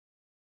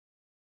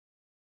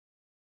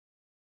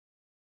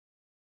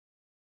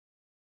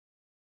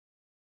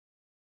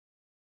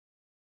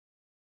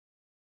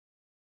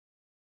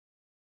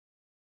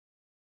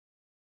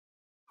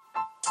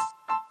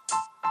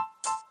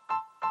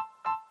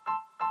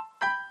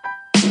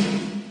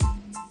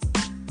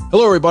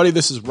Hello, everybody.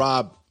 This is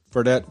Rob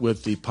Fredette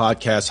with the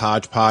podcast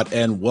Hodgepod,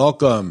 and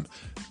welcome.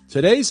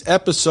 Today's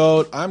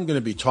episode, I'm going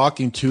to be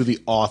talking to the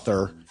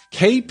author,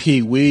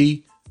 KP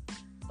Wee,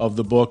 of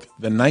the book,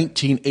 The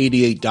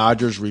 1988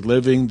 Dodgers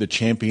Reliving the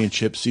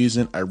Championship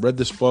Season. I read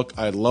this book.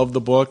 I love the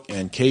book,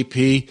 and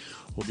KP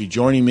will be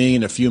joining me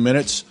in a few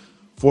minutes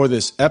for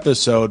this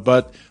episode.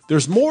 But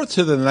there's more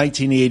to the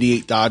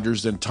 1988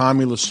 Dodgers than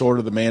Tommy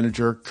Lasorda, the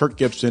manager, Kirk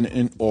Gibson,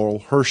 and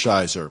Orel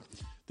Hershiser.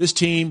 This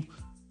team,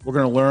 we're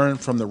going to learn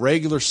from the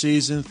regular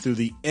season through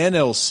the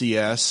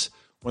NLCS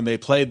when they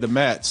played the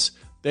Mets.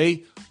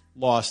 They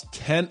lost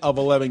 10 of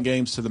 11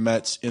 games to the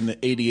Mets in the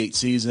 88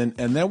 season.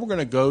 And then we're going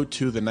to go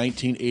to the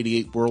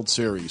 1988 World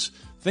Series.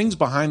 Things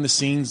behind the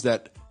scenes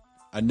that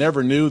I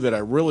never knew that I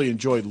really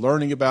enjoyed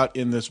learning about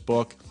in this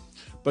book.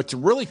 But to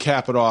really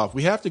cap it off,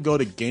 we have to go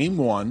to Game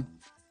 1.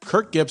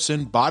 Kirk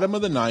Gibson, bottom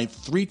of the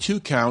ninth,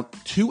 3-2 count,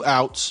 2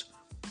 outs.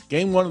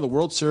 Game 1 of the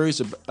World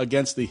Series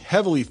against the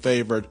heavily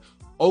favored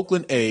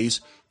Oakland A's.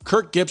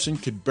 Kirk Gibson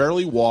could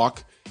barely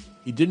walk.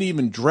 He didn't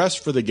even dress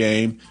for the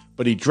game,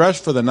 but he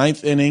dressed for the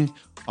ninth inning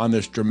on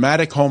this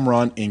dramatic home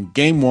run in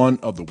Game 1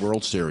 of the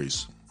World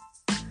Series.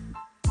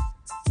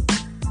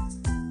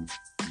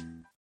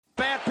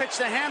 Bad pitch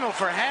to handle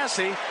for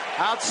Hasse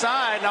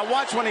outside. Now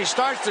watch when he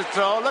starts to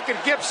throw. Look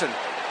at Gibson.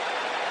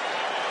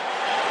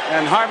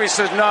 And Harvey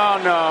says,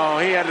 no,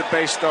 he had the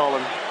base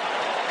stolen.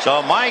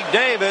 So Mike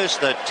Davis,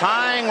 the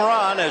tying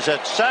run, is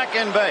at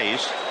second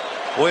base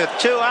with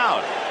 2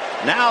 out.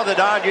 Now the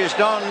Dodgers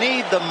don't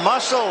need the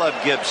muscle of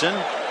Gibson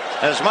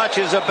as much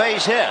as a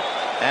base hit.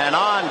 And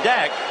on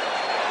deck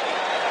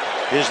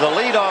is the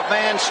leadoff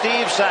man,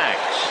 Steve Sax.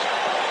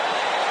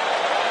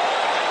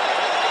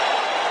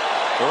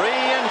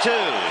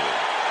 3-2.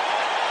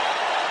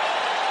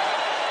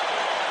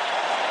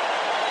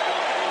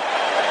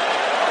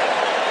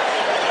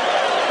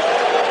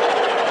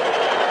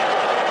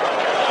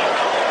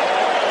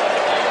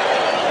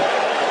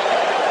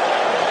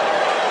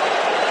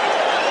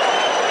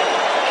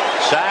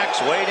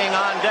 Sax waiting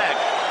on deck,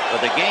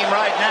 but the game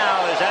right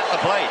now is at the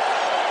plate.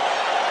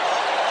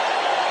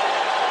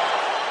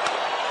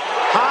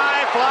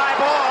 High fly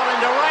ball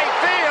into right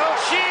field.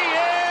 She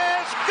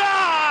is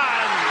gone.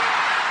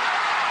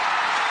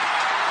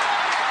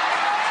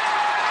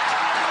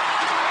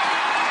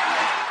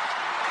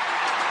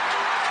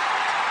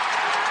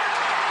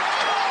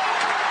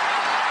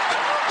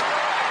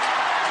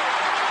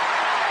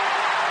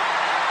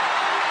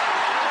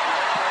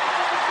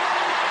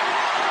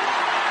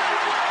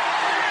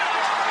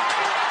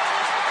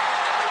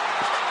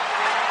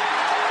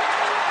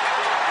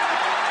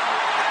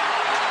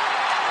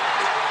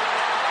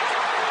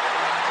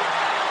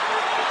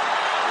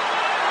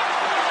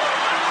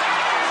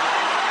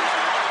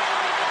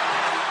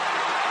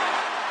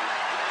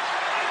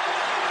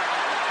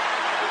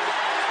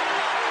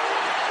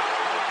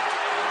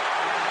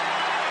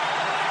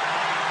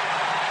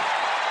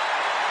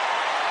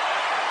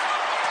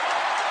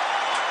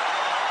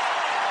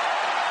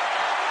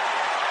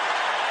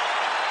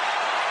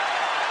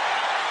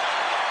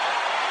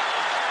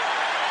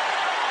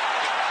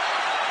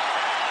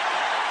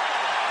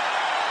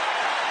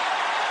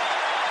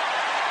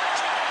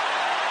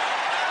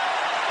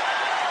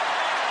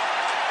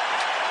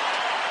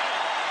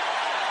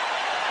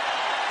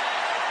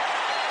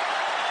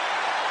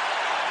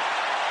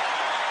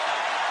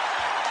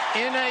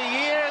 In a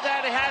year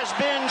that has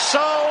been so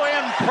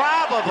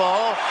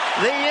improbable,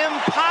 the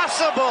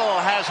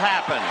impossible has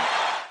happened.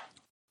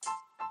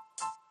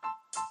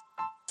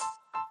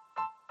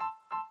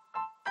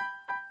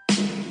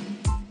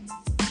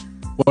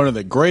 One of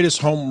the greatest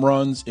home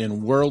runs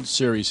in World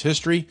Series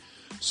history.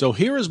 So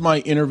here is my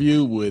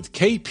interview with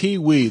KP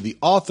Wee, the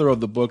author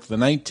of the book, The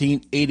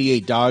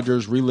 1988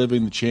 Dodgers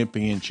Reliving the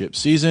Championship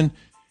Season,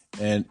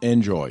 and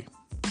enjoy.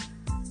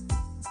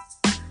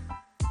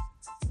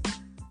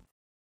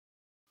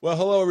 Well,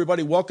 hello,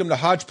 everybody. Welcome to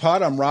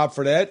Hodgepod. I'm Rob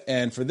Fredette,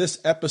 and for this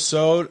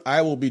episode,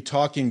 I will be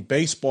talking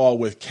baseball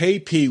with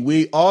KP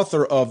Wee,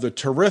 author of the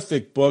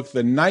terrific book, The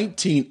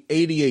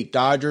 1988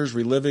 Dodgers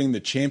Reliving the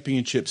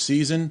Championship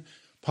Season,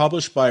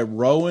 published by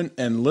Rowan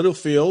and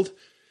Littlefield.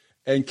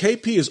 And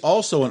KP is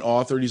also an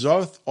author. He's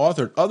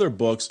authored other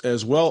books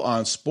as well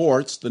on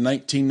sports, the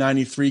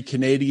 1993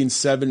 Canadian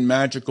 7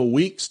 Magical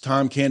Weeks,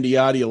 Tom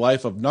Candiotti, A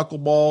Life of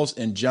Knuckleballs,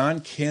 and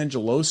John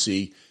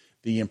Cangelosi,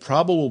 The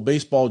Improbable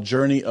Baseball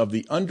Journey of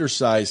the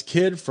Undersized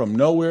Kid from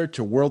Nowhere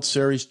to World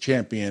Series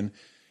Champion.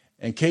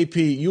 And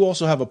KP, you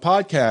also have a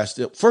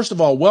podcast. First of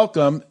all,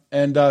 welcome,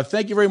 and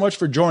thank you very much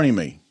for joining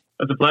me.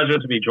 It's a pleasure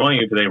to be joining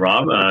you today,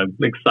 Rob. I'm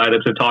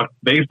excited to talk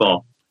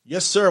baseball.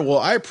 Yes, sir. Well,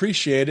 I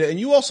appreciate it. And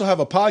you also have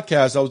a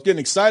podcast. I was getting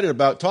excited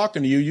about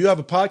talking to you. You have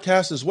a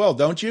podcast as well,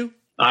 don't you?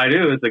 I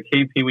do. It's a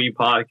KP Wee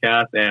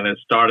podcast, and it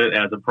started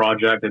as a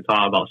project to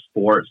talk about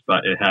sports,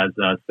 but it has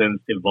since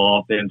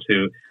evolved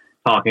into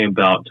talking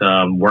about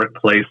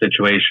workplace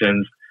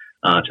situations,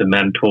 to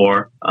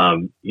mentor,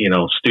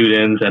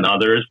 students and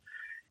others.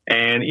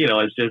 And,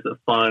 it's just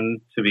fun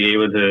to be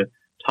able to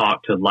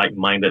talk to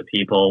like-minded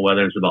people,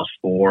 whether it's about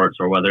sports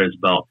or whether it's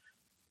about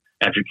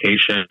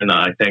education. And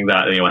I think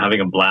that,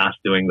 having a blast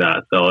doing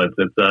that. So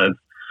it's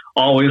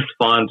always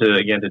fun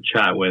to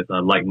chat with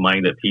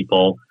like-minded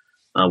people,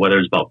 whether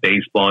it's about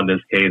baseball in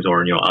this case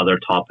or, other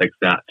topics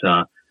that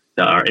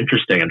are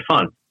interesting and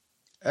fun.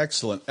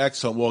 Excellent.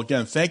 Well,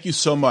 again, thank you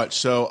so much.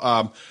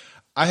 So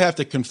I have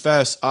to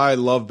confess, I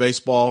love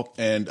baseball,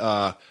 and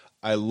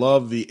I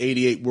love the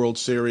 '88 World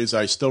Series.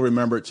 I still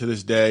remember it to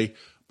this day.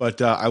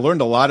 But I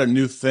learned a lot of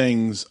new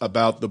things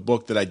about the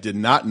book that I did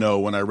not know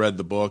when I read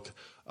the book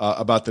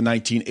about the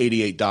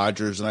 1988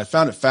 Dodgers. And I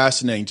found it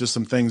fascinating, just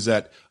some things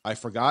that I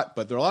forgot.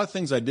 But there are a lot of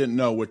things I didn't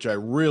know, which I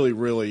really,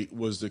 really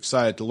was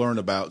excited to learn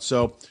about.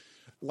 So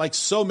like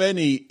so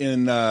many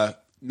in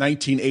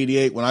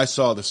 1988, when I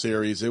saw the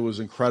series, it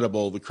was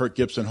incredible. The Kirk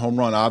Gibson home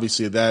run,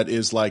 obviously, that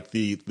is like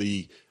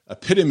the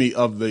epitome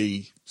of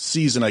the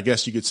season, I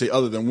guess you could say,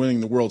 other than winning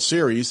the World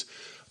Series.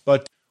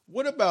 But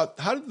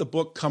how did the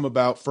book come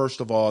about, first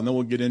of all, and then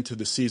we'll get into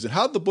the season.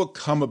 How did the book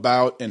come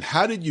about, and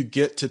how did you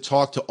get to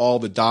talk to all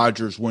the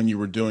Dodgers when you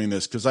were doing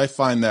this? Because I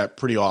find that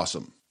pretty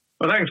awesome.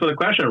 Well, thanks for the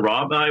question,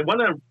 Rob. I want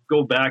to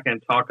go back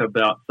and talk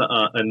about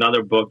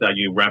another book that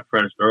you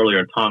referenced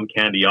earlier, Tom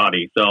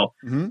Candiotti. So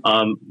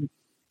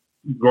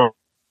growing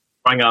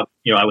up,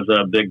 I was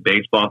a big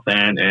baseball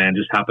fan and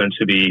just happened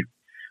to be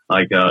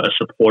like a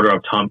supporter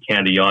of Tom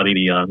Candiotti,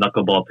 the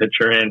knuckleball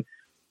pitcher. And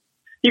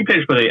he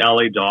pitched for the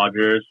LA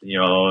Dodgers,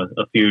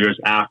 a few years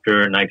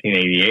after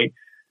 1988.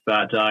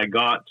 But I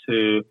got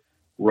to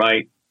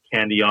write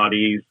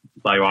Candiotti's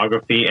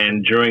biography.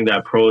 And during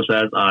that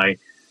process, I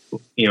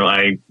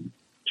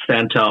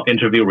sent out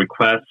interview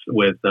requests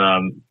with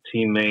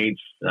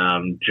teammates,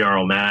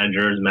 general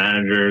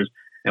managers.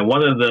 And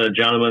one of the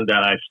gentlemen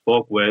that I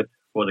spoke with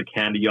for the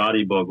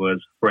Candiotti book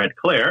was Fred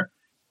Clare,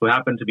 who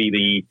happened to be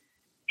the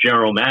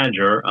general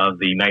manager of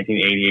the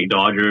 1988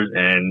 Dodgers.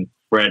 And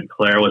Fred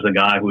Clare was a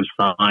guy who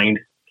signed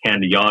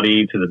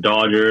Candiotti to the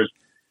Dodgers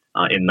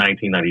in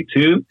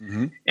 1992.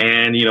 Mm-hmm.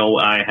 And,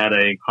 I had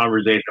a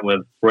conversation with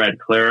Fred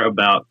Clare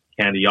about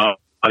Candiotti.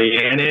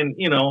 And then,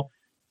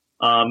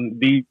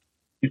 these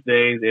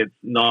days, it's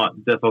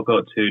not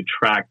difficult to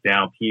track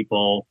down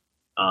people.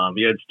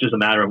 It's just a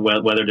matter of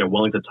whether they're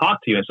willing to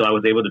talk to you. And so I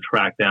was able to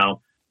track down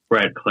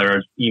Fred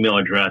Clare's email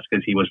address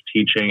because he was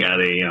teaching at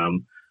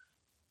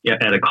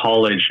a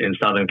college in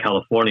Southern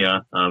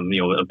California,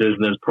 a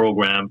business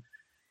program.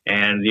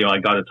 And, I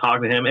got to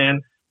talk to him.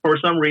 And for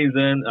some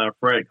reason,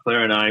 Fred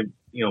Clare and I,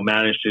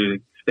 managed to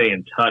stay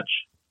in touch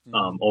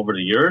over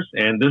the years.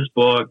 And this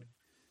book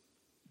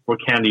for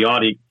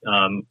Candiotti,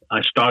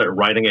 I started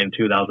writing it in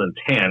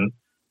 2010.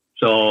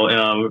 So,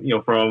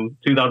 from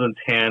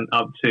 2010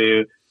 up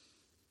to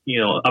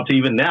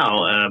even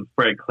now,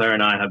 Fred Clare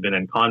and I have been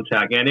in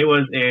contact. And it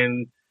was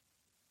in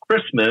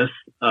Christmas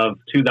of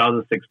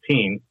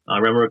 2016. I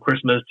remember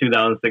Christmas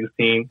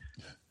 2016.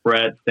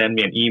 Fred sent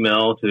me an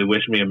email to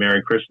wish me a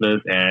Merry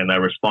Christmas, and I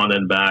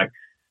responded back,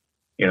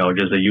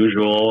 just the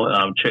usual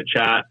chit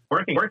chat,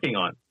 working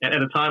on. And at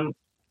the time,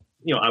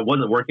 I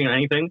wasn't working on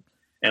anything,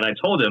 and I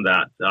told him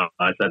that.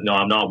 I said, no,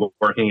 I'm not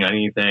working on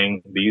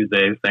anything these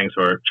days. Thanks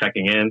for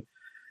checking in.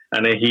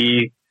 And then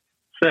he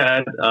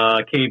said,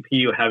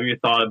 KP, have you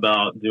thought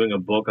about doing a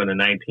book on the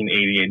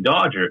 1988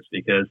 Dodgers?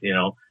 Because,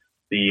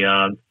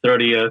 the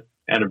 30th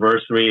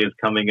anniversary is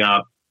coming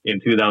up in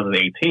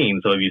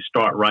 2018. So if you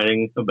start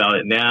writing about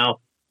it now,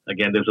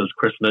 again, this was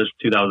Christmas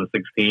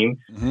 2016,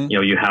 mm-hmm.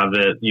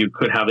 You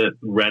could have it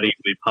ready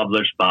to be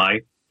published by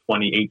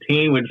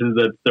 2018, which is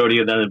the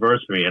 30th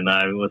anniversary. And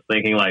I was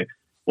thinking like,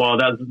 well,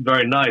 that's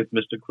very nice,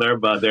 Mr. Clare,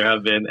 but there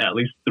have been at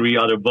least 3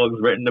 other books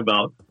written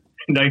about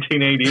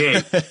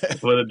 1988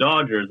 for the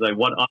Dodgers. Like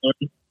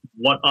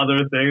what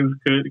other things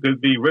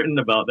could be written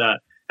about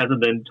that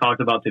hasn't been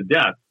talked about to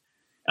death?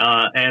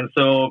 And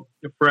so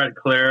Fred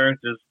Clare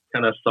just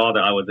kind of saw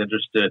that I was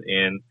interested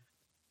in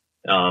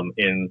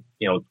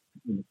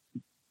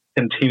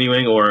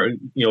continuing or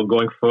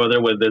going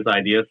further with this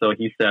idea. So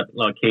he said,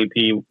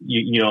 KP,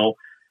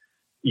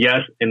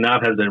 yes,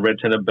 enough has been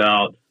written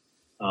about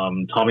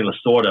Tommy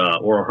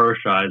Lasorda or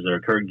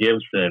Hershiser, Kirk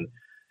Gibson.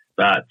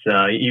 But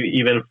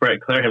even Fred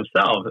Clare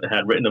himself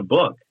had written a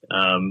book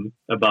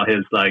about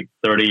his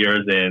 30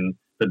 years in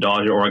the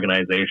Dodger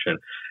organization.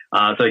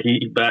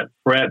 But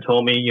Fred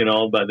told me,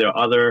 but there are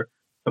other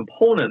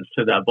components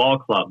to that ball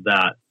club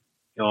that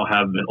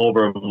have been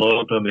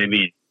overlooked or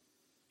maybe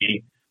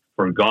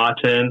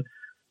forgotten.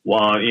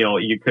 Well,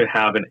 you could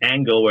have an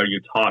angle where you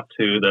talk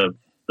to the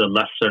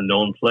lesser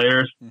known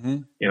players.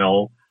 Mm-hmm.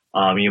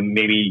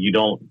 Maybe you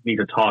don't need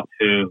to talk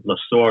to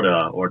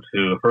Lasorda or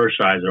to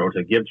Hershiser or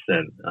to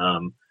Gibson,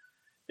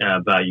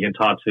 but you can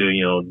talk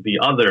to the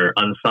other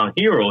unsung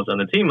heroes on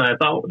the team. And I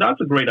thought that's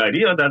a great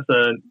idea. That's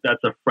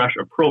a fresh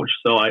approach.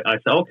 So I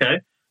said, okay,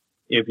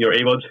 if you're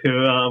able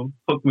to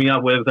hook me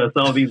up with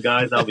some of these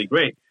guys, that'll be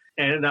great.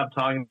 And I ended up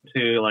talking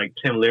to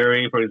Tim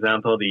Leary, for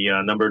example,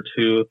 the number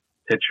 2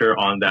 pitcher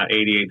on that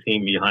 88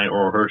 team behind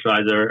Oral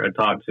Hershiser. I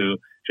talked to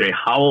Jay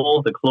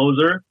Howell, the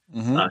closer,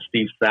 mm-hmm.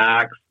 Steve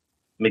Sachs,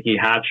 Mickey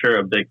Hatcher,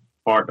 a big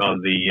part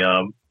of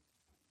the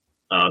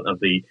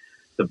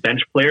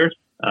bench players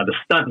the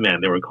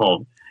stuntmen, they were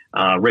called.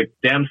 Rick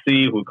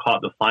Dempsey, who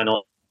caught the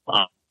final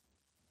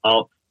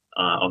out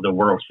of the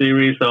World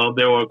Series. So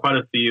there were quite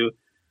a few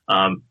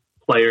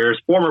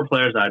former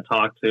players that I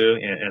talked to,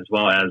 as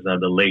well as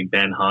the late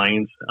Ben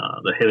Hines,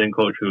 the hitting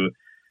coach who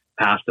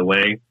passed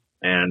away.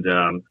 And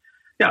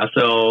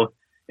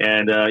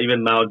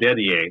even Mao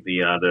Didier,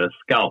 the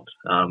scout,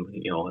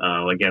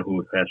 again,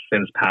 who has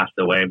since passed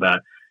away.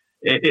 But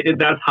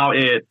that's how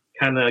it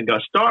kind of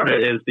got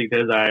started, is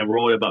because I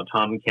wrote about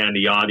Tom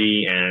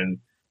Candiotti and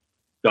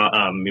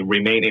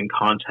remained in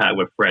contact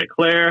with Fred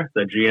Clare,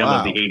 the GM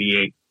of the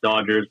 '88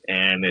 Dodgers,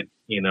 and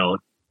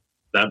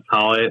that's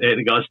how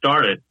it got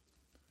started.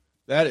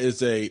 That is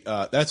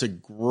that's a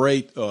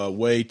great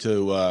way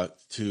to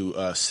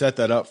set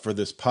that up for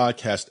this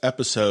podcast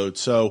episode.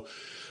 So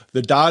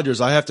the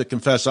Dodgers, I have to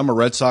confess, I'm a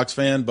Red Sox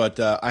fan, but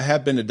I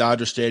have been to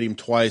Dodger Stadium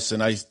twice,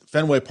 and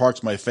Fenway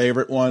Park's my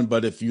favorite one.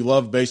 But if you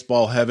love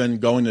baseball heaven,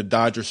 going to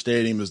Dodger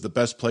Stadium is the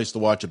best place to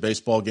watch a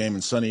baseball game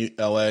in sunny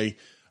LA.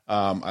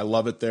 I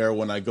love it there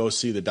when I go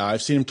see the Dodgers.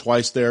 I've seen them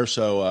twice there,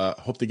 so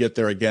hope to get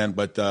there again.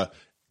 But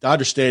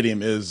Dodger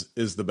Stadium is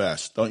the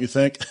best, don't you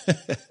think?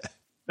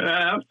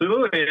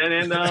 Absolutely,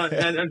 and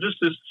just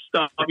to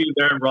stop you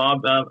there,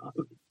 Rob,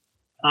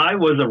 I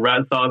was a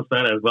Red Sox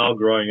fan as well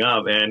growing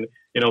up, and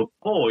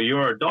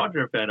you're a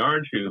Dodger fan,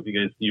 aren't you?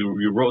 Because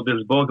you wrote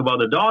this book about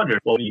the Dodgers,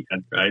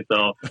 right?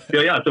 So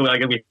I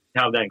guess we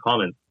have that in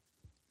common.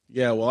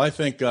 Yeah, well, I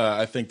think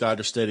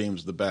Dodger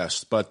Stadium's the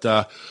best. But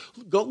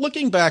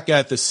looking back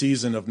at the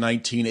season of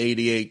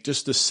 1988,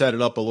 just to set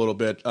it up a little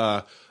bit,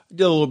 I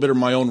did a little bit of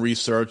my own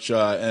research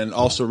and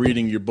also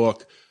reading your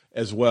book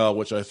as well,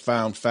 which I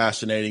found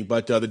fascinating.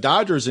 But the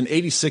Dodgers in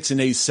 86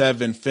 and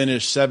 87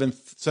 finished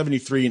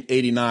 73 and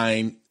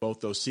 89,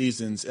 both those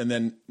seasons. And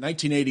then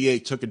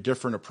 1988 took a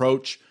different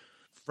approach.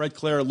 Fred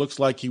Clare looks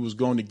like he was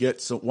wanted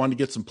to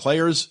get some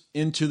players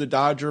into the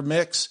Dodger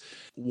mix.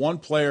 One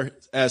player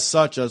as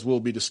such, as we'll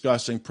be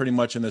discussing pretty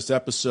much in this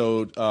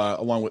episode,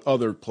 along with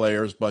other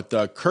players, but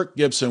Kirk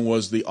Gibson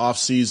was the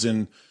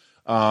offseason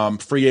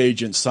free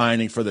agent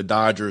signing for the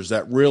Dodgers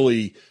that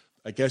really,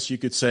 I guess you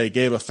could say,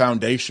 gave a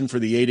foundation for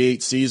the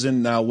 88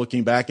 season, now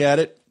looking back at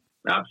it?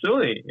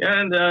 Absolutely.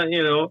 And,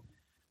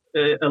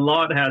 a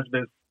lot has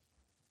been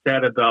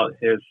said about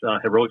his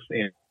heroics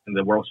in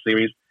the World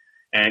Series.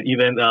 And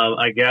even,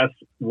 I guess,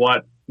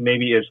 what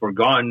maybe is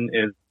forgotten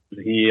is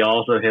he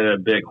also hit a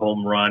big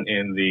home run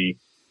in the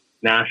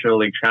National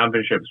League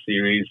Championship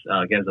Series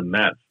against the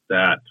Mets.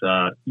 That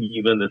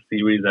even the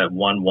series at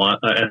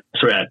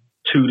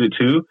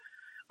 2-2,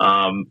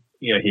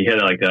 he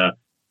hit like a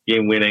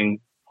game-winning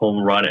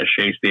home run at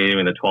Shea Stadium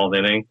in the 12th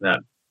inning that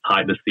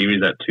tied the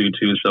series at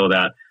 2-2, so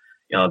that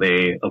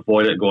they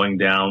avoided going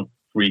down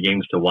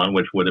 3-1,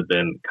 which would have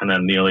been kind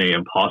of nearly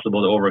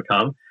impossible to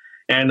overcome.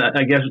 And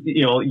I guess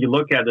you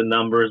look at the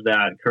numbers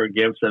that Kirk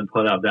Gibson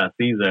put up that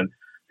season.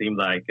 Seemed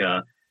like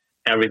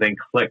everything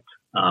clicked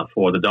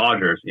for the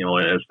Dodgers,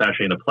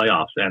 especially in the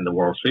playoffs and the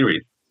World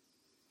Series.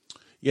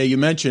 Yeah, you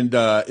mentioned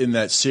in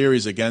that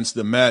series against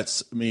the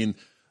Mets, I mean,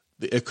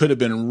 it could have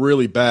been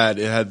really bad.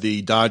 It had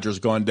the Dodgers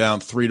gone down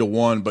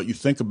 3-1, but you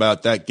think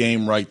about that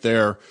game right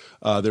there.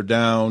 They're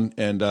down,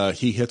 and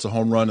he hits a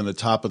home run in the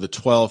top of the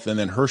 12th, and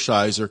then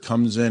Hershiser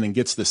comes in and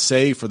gets the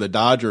save for the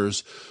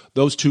Dodgers.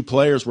 Those two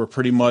players were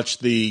pretty much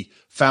the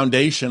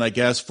foundation, I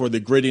guess, for the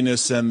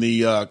grittiness and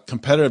the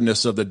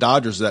competitiveness of the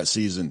Dodgers that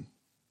season.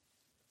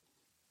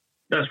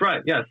 That's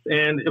right, yes.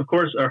 And, of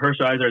course,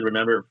 Hershiser is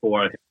remembered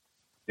for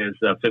his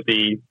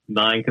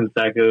 59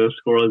 consecutive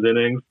scoreless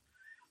innings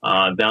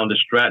down the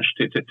stretch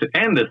to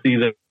end the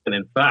season,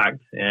 in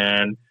fact,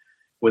 and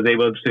was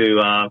able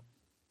to,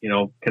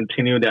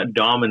 continue that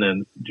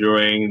dominance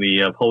during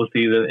the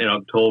postseason in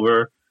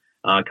October,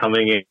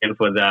 coming in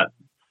for that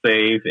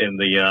save in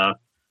the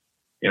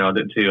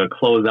to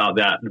close out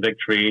that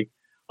victory.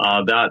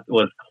 That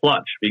was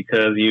clutch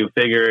because you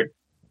figured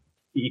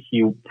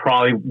he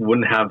probably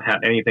wouldn't have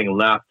had anything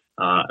left,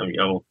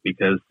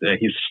 because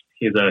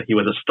he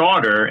was a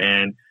starter,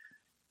 and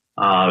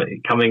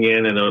coming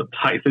in a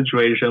tight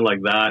situation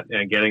like that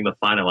and getting the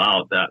final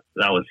out, that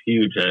was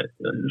huge. It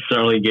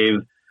certainly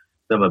gave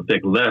them a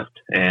big lift,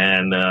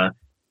 and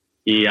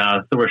he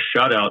threw a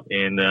shutout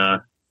in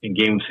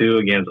Game 2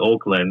 against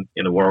Oakland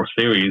in the World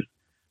Series.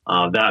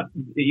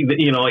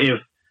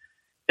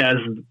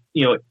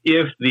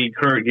 If the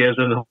Kirk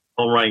Gibson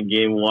home run in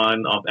Game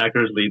 1 of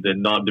Eckersley did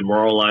not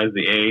demoralize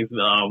the A's,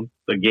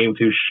 the Game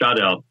 2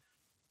 shutout,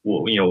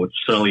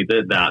 certainly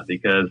did that,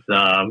 because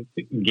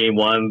Game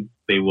 1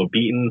 they were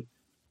beaten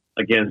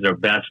against their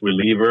best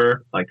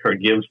reliever, like Kirk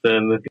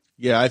Gibson.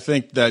 Yeah, I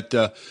think that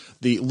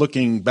the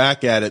looking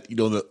back at it,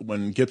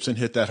 when Gibson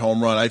hit that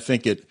home run, I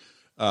think it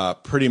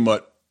pretty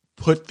much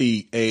put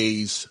the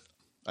A's,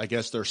 I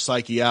guess, their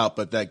psyche out.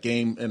 But that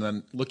game, and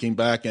then looking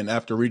back and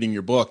after reading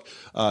your book,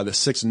 the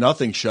 6-0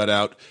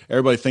 shutout,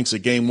 everybody thinks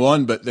of Game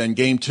 1, but then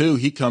Game 2,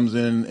 he comes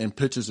in and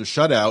pitches a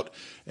shutout,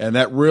 and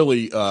that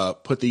really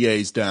put the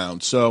A's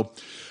down. So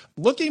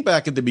looking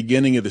back at the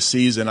beginning of the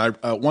season,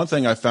 one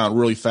thing I found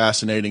really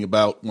fascinating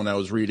about when I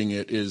was reading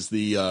it is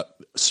the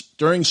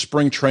during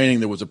spring training,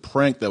 there was a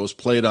prank that was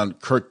played on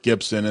Kirk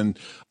Gibson, and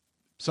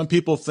some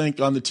people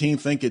on the team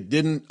think it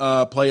didn't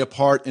play a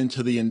part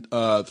into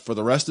for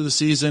the rest of the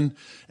season,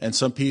 and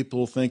some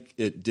people think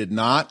it did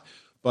not.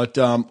 But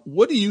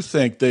what do you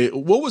think?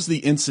 What was the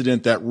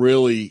incident that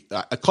really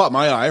caught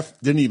my eye? I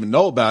didn't even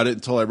know about it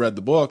until I read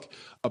the book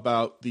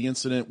about the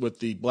incident with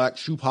the black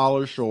shoe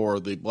polish or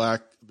the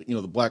black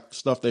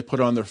stuff they put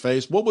on their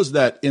face. What was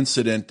that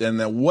incident, and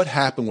then what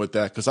happened with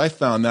that? Because I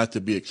found that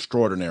to be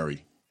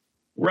extraordinary.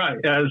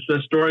 Right. As the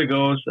story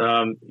goes,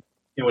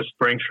 it was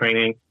spring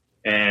training,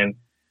 and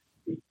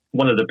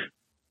one of the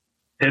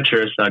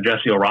pitchers,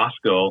 Jesse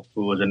Orozco,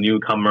 who was a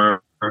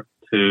newcomer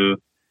to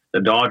the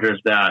Dodgers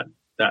that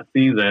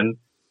season,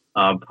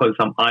 put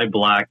some eye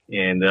black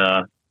in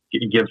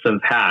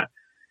Gibson's hat.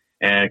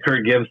 And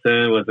Kirk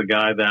Gibson was a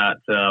guy that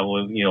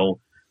was,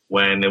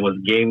 when it was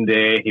game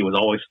day, he was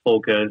always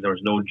focused. There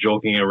was no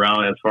joking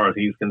around as far as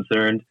he's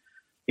concerned.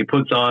 He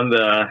puts on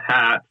the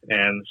hat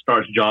and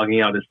starts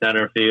jogging out to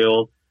center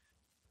field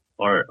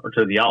or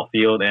to the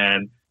outfield,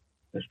 and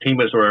his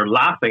teammates were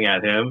laughing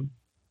at him.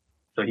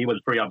 So he was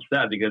pretty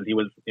upset because he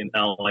was in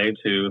LA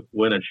to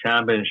win a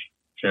championship,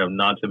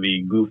 not to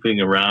be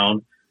goofing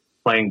around,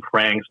 playing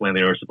pranks when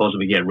they were supposed to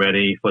be getting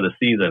ready for the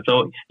season.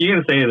 So you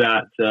can say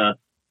that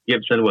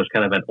Gibson was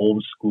kind of an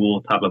old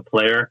school type of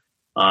player.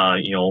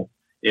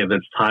 If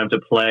it's time to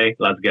play,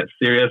 let's get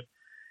serious.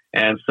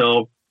 And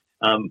so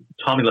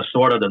Tommy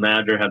Lasorda, the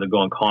manager, had to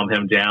go and calm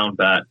him down.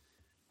 But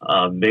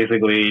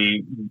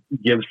basically,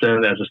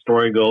 Gibson, as the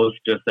story goes,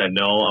 just said,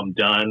 "No, I'm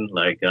done."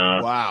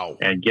 Wow.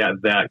 And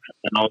get that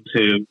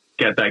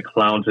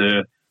clown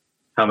to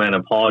come and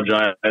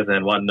apologize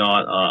and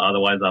whatnot.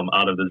 Otherwise, I'm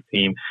out of this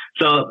team.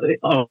 So,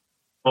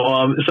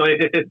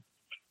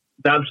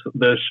 that's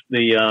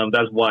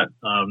what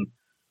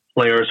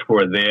players who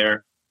are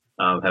there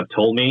have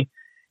told me.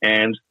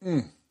 And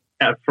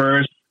at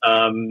first,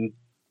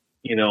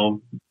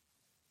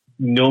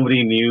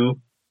 nobody knew,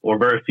 or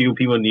very few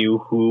people knew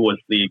who was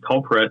the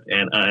culprit.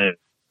 And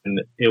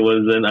it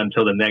wasn't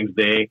until the next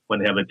day when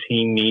they have a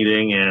team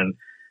meeting and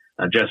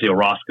Jesse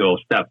Orozco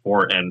stepped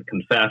forward and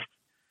confessed.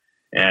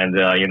 And,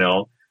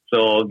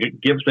 so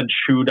Gibson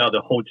chewed out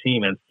the whole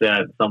team and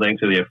said something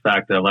to the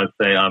effect of, let's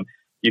say,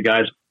 you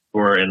guys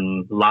were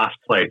in last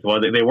place.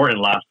 Well, they were in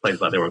last place,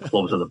 but they were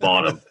close to the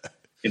bottom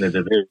in the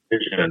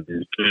division.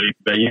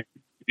 But you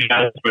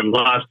guys were in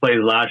last place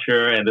last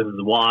year, and this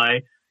is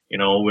why.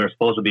 We're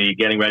supposed to be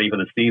getting ready for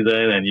the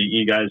season, and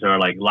you guys are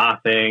like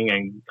laughing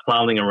and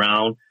clowning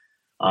around.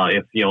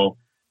 If the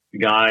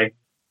guy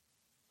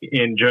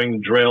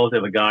during drills,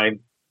 if a guy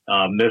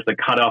missed the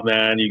cutoff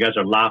man, you guys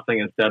are laughing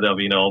instead of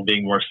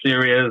being more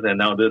serious. And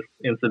now this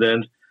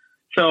incident.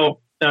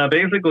 So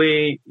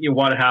basically,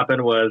 what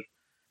happened was,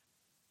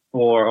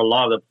 for a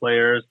lot of the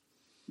players,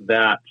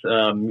 that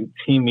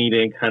team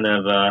meeting kind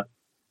of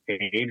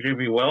engaged, if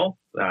you will,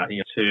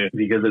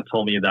 because it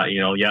told me that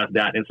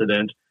that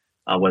incident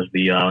was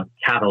the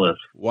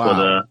catalyst for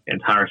the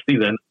entire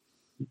season.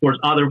 Of course,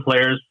 other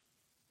players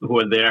who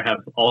are there have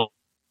also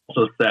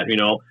said,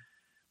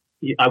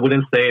 I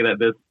wouldn't say that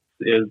this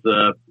is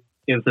the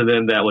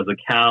incident that was a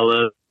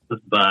catalyst,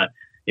 but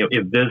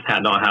if this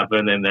had not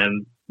happened, and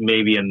then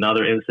maybe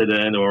another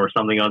incident or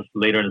something else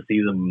later in the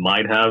season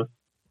might have,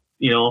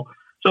 so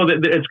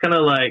it's kind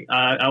of like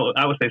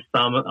I would say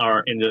some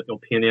are in the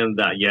opinion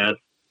that yes,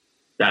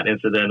 that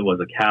incident was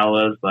a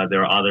catalyst, but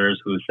there are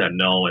others who said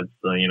no, it's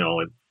it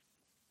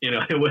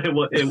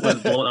was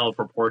blown out of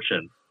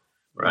proportion,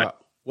 right?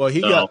 Well,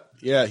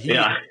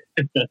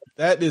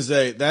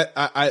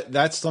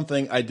 that's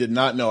something I did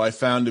not know. I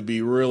found to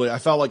be I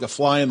felt like a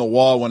fly in the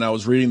wall when I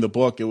was reading the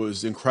book. It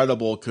was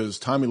incredible because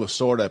Tommy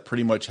Lasorda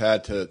pretty much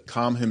had to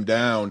calm him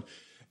down.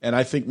 And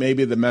I think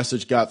maybe the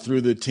message got through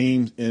the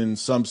team in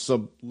some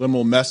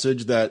subliminal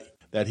message that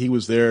he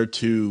was there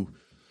to,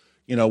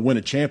 win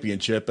a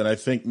championship. And I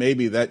think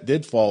maybe that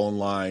did fall in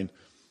line.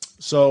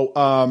 So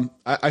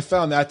I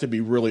found that to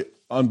be really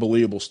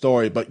unbelievable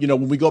story. But,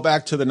 when we go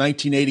back to the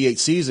 1988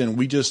 season,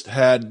 we just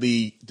had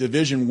the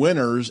division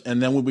winners.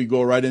 And then when we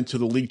go right into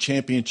the league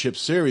championship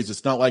series,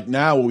 it's not like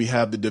now where we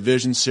have the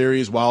division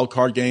series, wild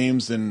card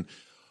games, and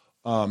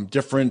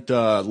different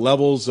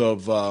levels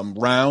of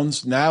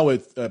rounds. Now,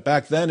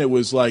 back then, it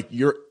was like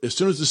as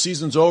soon as the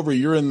season's over,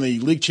 you're in the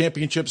league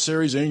championship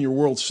series and in your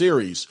World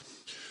Series.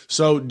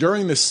 So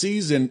during the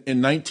season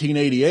in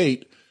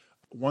 1988,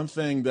 one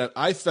thing that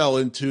I fell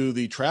into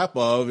the trap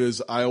of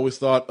is I always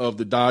thought of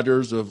the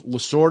Dodgers of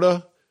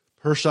Lasorda,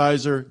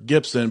 Hershiser,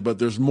 Gibson, but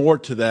there's more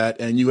to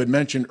that. And you had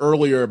mentioned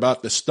earlier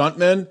about the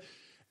stuntmen,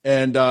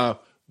 and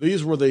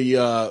these were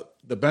the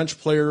bench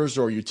players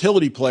or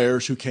utility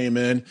players who came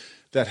in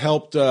that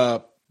helped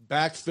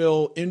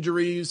backfill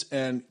injuries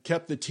and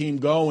kept the team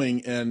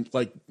going. And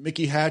like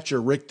Mickey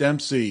Hatcher, Rick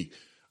Dempsey,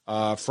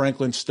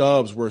 Franklin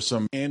Stubbs were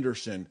some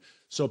Anderson.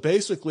 So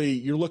basically,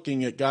 you're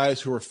looking at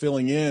guys who are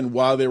filling in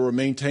while they were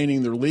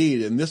maintaining their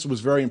lead, and this was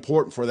very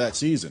important for that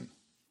season.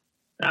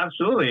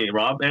 Absolutely,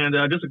 Rob. And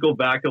just to go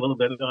back a little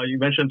bit, you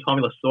mentioned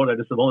Tommy Lasorda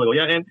just a moment ago.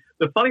 Yeah, and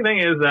the funny thing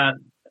is that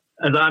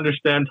as I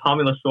understand,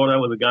 Tommy Lasorda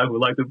was a guy who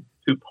liked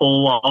to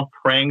pull off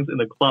pranks in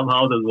the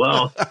clubhouse as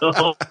well.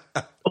 So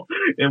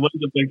it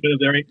wasn't a big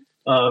very.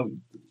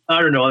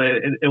 I don't know.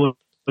 It was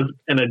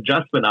an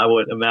adjustment, I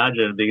would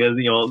imagine, because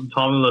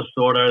Tommy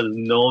Lasorda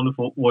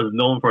was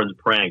known for his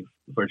pranks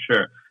for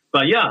sure.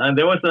 But yeah, and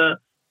there was a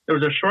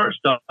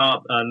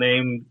shortstop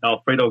named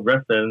Alfredo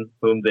Griffin,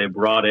 whom they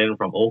brought in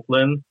from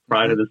Oakland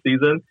prior to the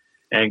season,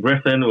 and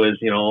Griffin was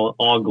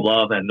all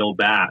glove and no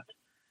bat,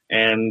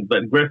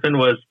 but Griffin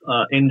was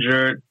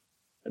injured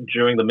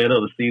during the middle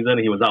of the season.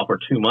 He was out for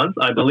 2 months.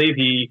 I believe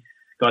he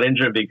got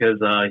injured because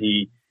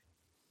he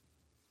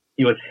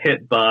was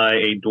hit by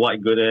a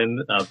Dwight Gooden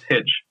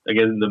pitch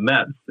against the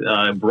Mets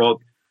and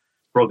broke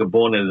a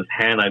bone in his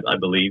hand, I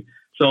believe.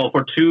 So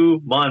for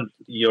 2 months,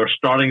 your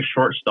starting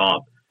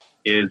shortstop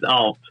is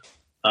out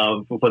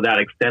for that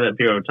extended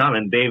period of time.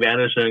 And Dave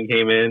Anderson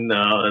came in,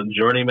 a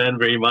journeyman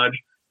very much,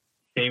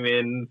 came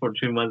in for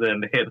 2 months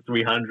and hit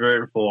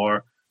 300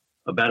 for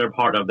a better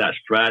part of that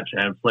stretch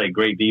and played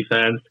great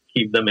defense,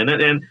 keep them in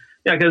it. And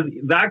yeah, because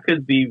that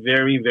could be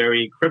very,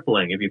 very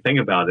crippling if you think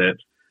about it,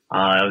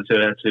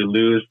 to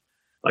lose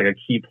like a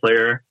key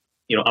player,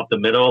 up the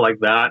middle like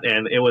that.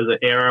 And it was an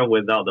era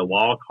without the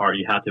wild card.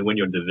 You had to win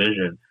your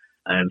division.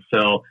 And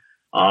so,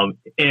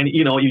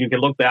 you can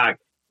look back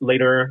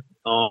later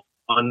on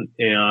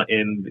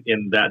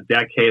in that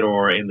decade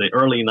or in the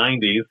early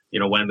 90s,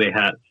 when they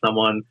had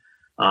someone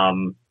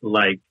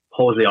like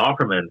Jose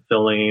Offerman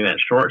filling in at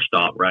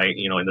shortstop, right?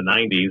 In the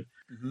 90s,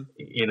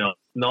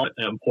 not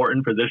an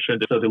important position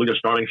to lose a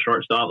starting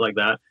shortstop like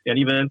that. And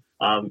even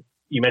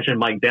you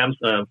mentioned Rick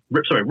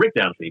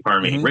Dempsey,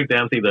 pardon me. Rick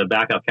Dempsey, the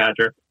backup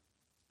catcher,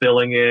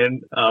 filling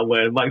in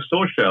when Mike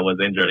Scioscia was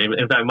injured.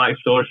 In fact, Mike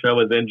Scioscia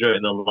was injured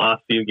in the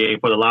last few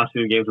games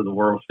of the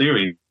World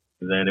Series,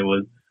 and it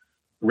was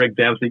Rick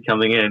Dempsey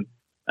coming in.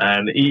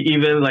 And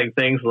even like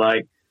things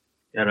like,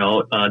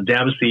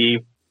 Dempsey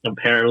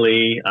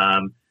apparently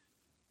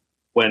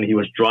when he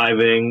was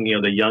driving,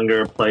 the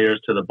younger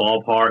players to the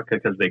ballpark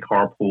because they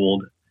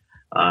carpooled,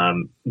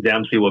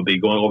 Dempsey would be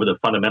going over the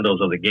fundamentals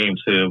of the game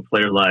to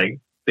players like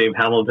Dave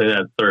Hamilton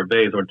at third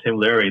base or Tim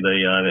Leary,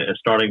 the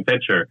starting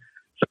pitcher.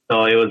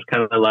 So it was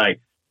kind of like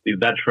the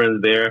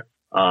veterans there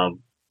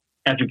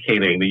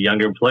educating the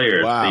younger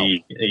players, wow.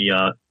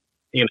 the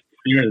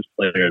experienced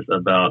players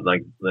about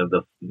like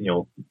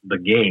the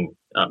game,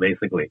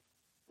 basically.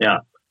 Yeah.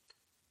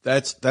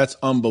 That's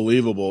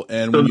unbelievable.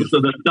 And so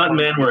the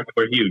stuntmen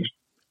were huge.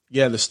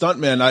 Yeah, the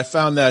stuntmen, I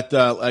found that,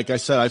 like I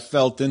said, I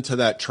felt into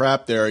that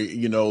trap there,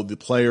 the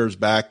players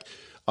back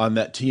on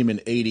that team in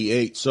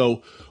 88.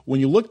 So when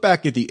you look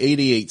back at the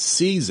 88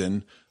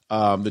 season,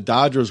 the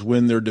Dodgers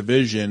win their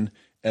division,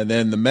 and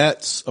then the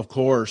Mets, of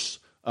course,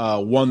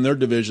 won their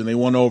division. They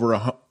won over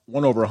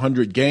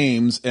 100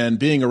 games, and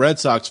being a Red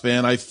Sox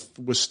fan, I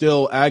was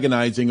still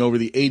agonizing over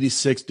the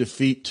 86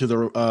 defeat to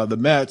the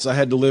Mets. I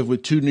had to live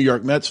with 2 New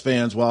York Mets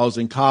fans while I was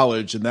in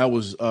college, and that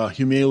was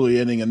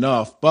humiliating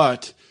enough.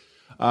 But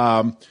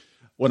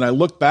when I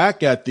look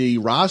back at the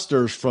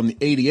rosters from the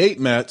 88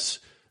 Mets,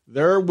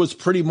 there was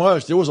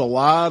a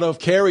lot of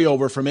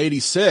carryover from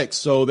 86.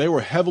 So they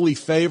were heavily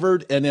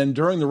favored. And then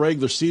during the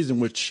regular season,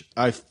 which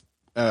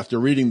after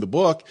reading the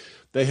book,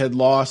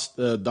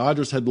 the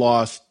Dodgers had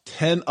lost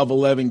 10 of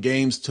 11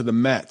 games to the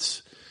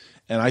Mets.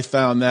 And I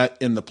found that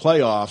in the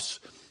playoffs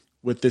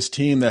with this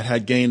team that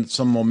had gained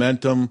some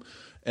momentum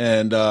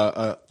and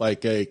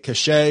like a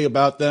cachet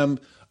about them.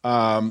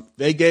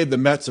 They gave the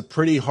Mets a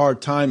pretty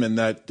hard time in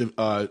that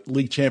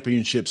league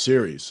championship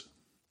series.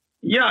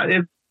 Yeah,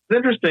 it's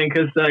interesting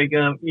because,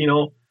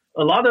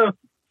 a lot of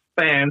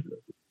fans,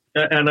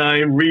 and I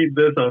read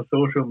this on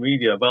social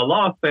media, but a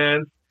lot of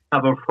fans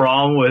have a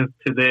problem with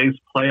today's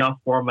playoff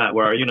format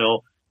where,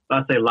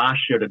 let's say last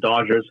year the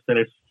Dodgers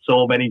finished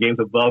so many games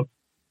above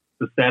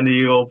the San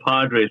Diego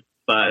Padres,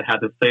 but had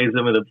to face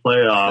them in the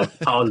playoffs.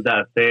 How is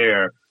that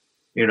fair?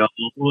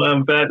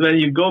 But when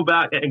you go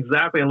back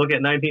exactly and look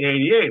at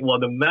 1988, well,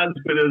 the Mets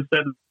could have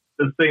said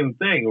the same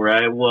thing,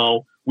 right?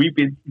 Well, we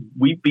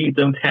beat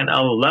them 10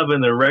 out of 11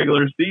 in the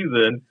regular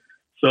season,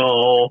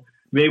 so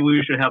maybe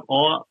we should have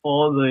all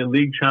the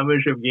league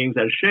championship games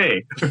at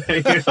Shea,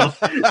 right?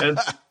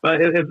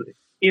 But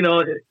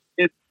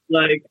it's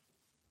like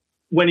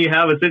when you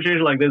have a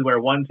situation like this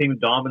where one team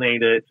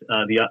dominated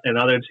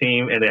another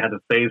team and they had to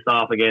face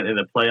off again in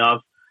the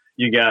playoffs,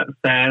 you get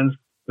fans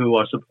who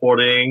are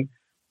supporting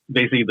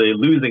basically the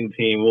losing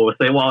team will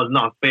say, well, it's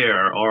not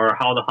fair, or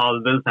how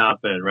did this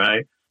happen,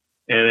 right?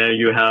 And then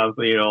you have,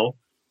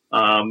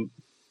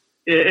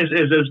 it's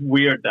just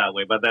weird that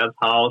way, but that's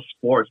how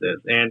sports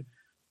is. And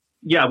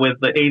yeah, with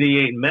the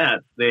 88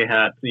 Mets, they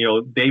had,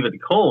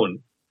 David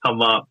Cone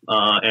come up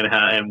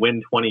and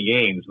win 20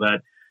 games.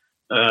 But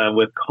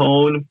with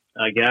Cone,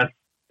 I guess,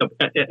 as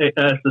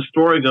the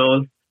story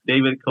goes,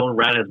 David Cone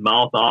ran his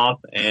mouth off,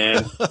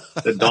 and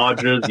the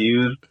Dodgers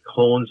used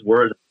Cone's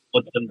words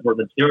for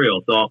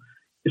material. So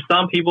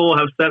some people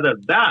have said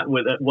that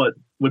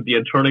would be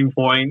a turning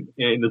point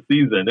in the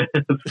season.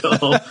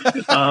 So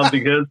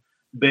because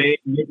they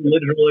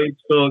literally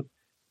took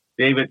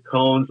David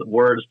Cohn's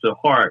words to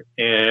heart.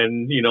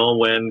 And,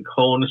 when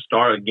Cohn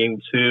started game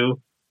 2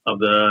 of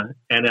the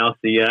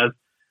NLCS,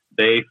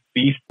 they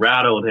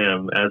rattled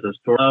him as a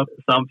story.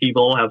 Some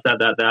people have said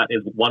that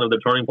is one of the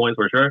turning points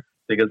for sure,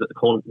 because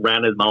Cohn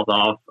ran his mouth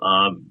off.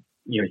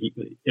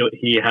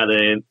 He had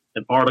an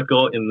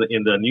article in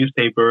the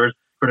newspapers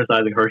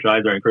criticizing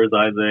Hershiser and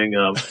criticizing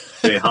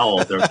Jay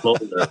Howell, their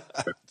closer.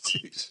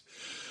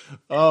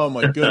 Oh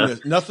my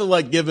goodness! Nothing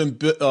like giving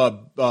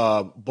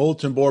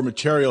bulletin board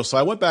material. So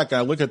I went back and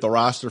I looked at the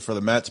roster for the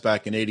Mets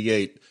back in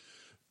 '88.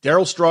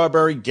 Darryl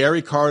Strawberry,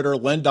 Gary Carter,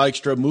 Len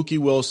Dykstra, Mookie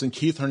Wilson,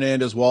 Keith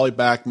Hernandez, Wally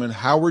Backman,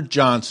 Howard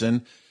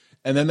Johnson,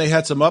 and then they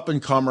had some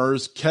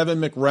up-and-comers, Kevin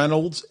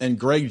McReynolds and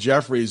Greg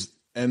Jeffries.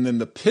 And then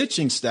the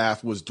pitching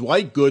staff was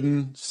Dwight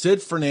Gooden,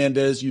 Sid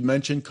Fernandez, you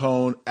mentioned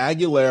Cohn,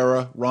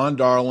 Aguilera, Ron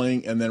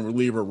Darling, and then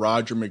reliever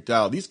Roger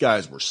McDowell. These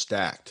guys were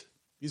stacked.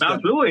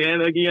 Absolutely.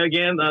 And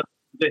again,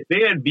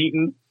 they had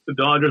beaten the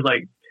Dodgers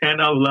like 10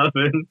 out of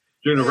 11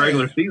 during the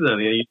regular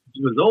season. It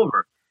was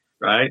over,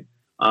 right?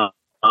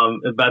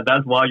 But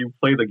that's why you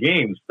play the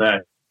games.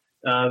 That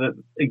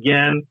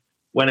again,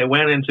 when it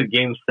went into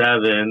Game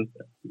 7,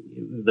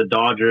 the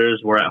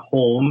Dodgers were at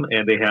home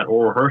and they had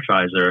Oral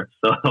Hershiser.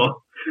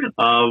 So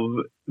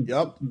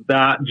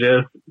that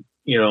just,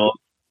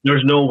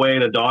 there's no way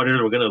the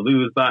Dodgers were going to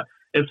lose. But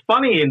it's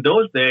funny, in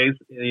those days,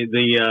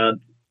 the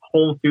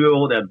home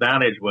field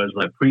advantage was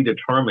like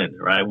predetermined,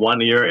 right?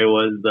 One year it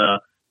was the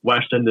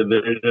Western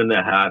Division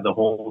that had the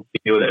home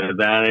field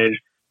advantage.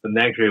 The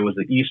next year it was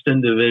the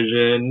Eastern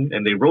Division,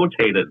 and they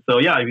rotated. So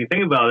yeah, if you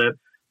think about it,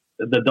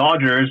 the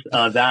Dodgers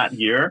that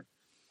year,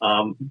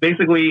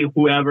 basically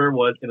whoever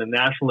was in the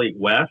National League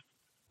West,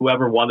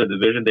 whoever won the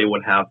division, they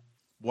would have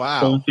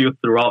home field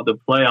throughout the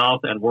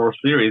playoffs and World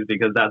Series,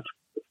 because that's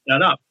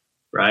set up,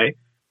 right?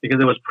 Because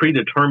it was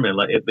predetermined,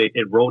 like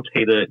it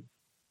rotated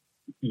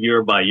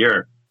year by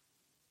year.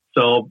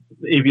 So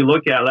if you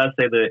look at, let's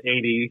say, the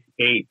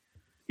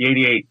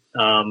 88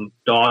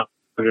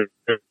 Dodgers,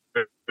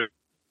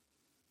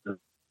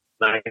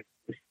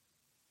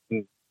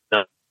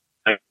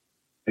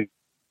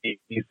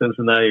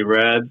 Cincinnati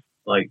Reds,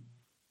 the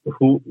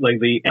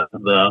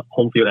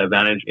home field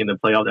advantage in the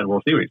playoffs and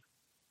World Series.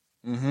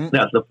 Mm-hmm.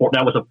 That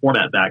was a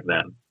format back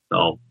then.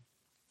 So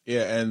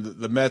yeah, and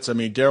the Mets. I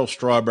mean, Darryl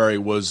Strawberry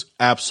was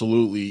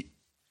absolutely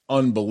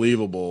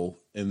unbelievable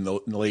in the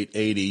late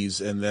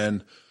 '80s, and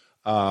then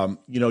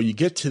you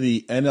get to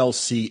the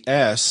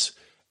NLCS,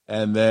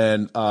 and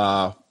then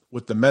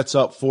with the Mets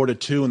up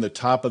 4-2 in the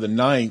top of the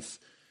ninth.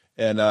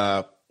 And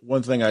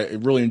one thing I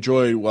really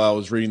enjoyed while I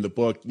was reading the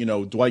book,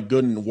 Dwight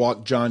Gooden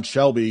walked John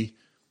Shelby,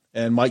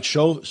 and Mike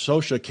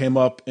Scioscia came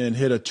up and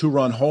hit a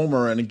 2-run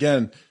homer. And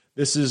again,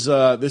 this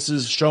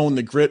is showing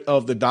the grit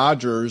of the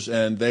Dodgers,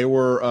 and they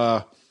were,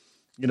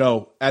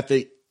 at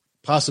the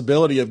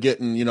possibility of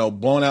getting,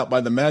 blown out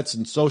by the Mets.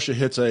 And Scioscia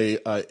hits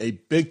a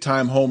big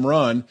time home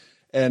run.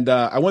 And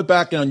I went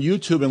back on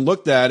YouTube and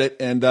looked at it,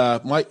 and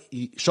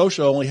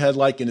Scioscia only had,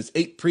 in his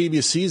 8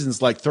 previous seasons,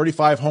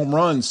 35 home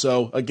runs.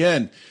 So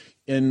again,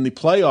 in the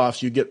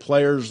playoffs, you get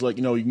players you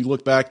can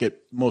look back at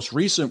most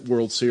recent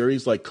World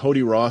Series, like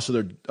Cody Ross of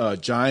the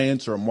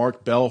Giants, or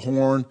Mark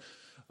Bellhorn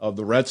of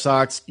the Red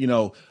Sox.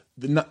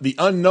 The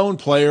unknown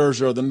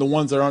players are the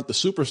ones that aren't the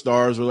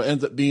superstars, or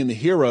ends up being the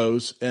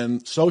heroes.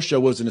 And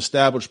Scioscia was an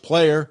established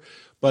player,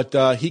 but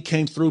he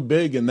came through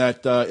big in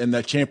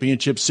that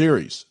championship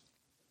series.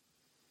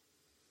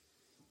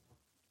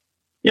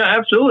 Yeah,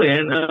 absolutely.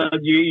 And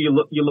you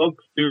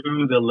look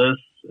through the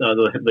list,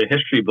 the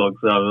history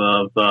books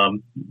of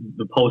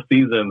the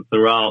postseason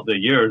throughout the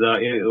years.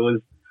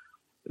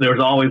 There was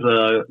always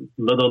a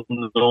little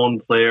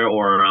known player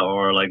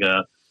or like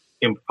a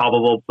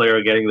improbable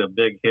player getting the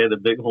big hit, the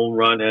big home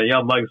run.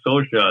 And Mike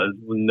Scioscia is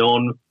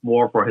known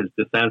more for his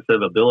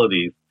defensive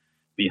abilities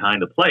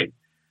behind the plate.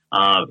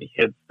 He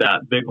hits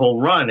that big home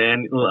run,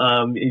 and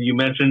you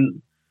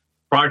mentioned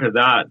prior to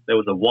that there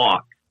was a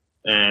walk,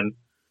 and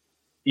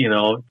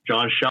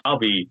John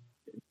Shelby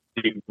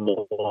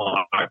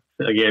walked.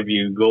 Again, if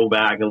you go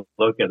back and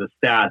look at the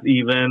stats,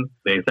 even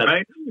they said,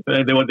 right,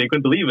 they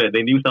couldn't believe it.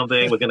 They knew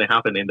something was going to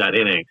happen in that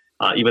inning,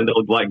 even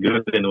though Dwight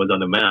Gooden was on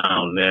the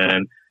mound.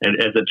 And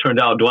as it turned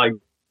out, Dwight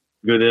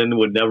Gooden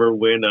would never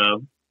win a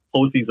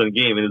postseason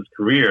game in his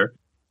career.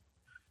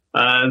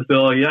 And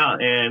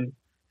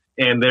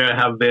there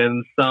have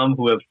been some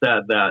who have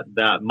said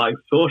that Mike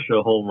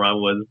Scioscia home run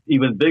was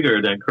even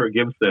bigger than Kirk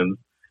Gibson's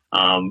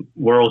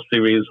World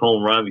Series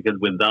home run, because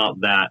without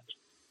that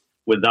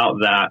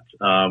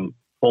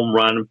home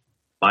run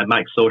by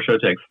Mike Scioscia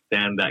to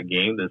extend that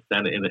game, to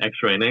extend it in the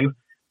extra innings,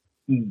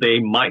 they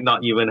might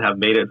not even have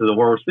made it to the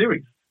World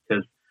Series,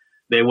 because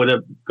they would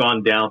have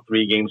gone down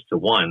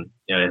 3-1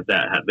 if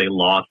had they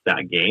lost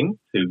that game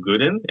to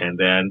Gooden, and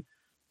then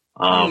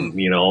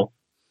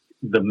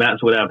the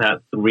Mets would have had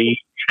 3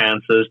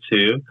 chances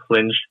to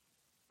clinch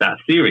that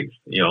series.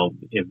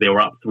 If they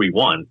were up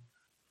 3-1.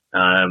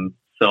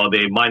 So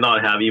they might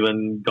not have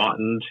even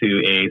gotten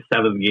to a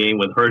 7th game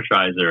with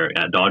Hershiser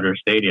at Dodger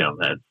Stadium.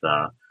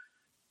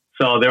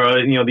 So there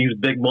are these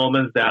big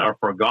moments that are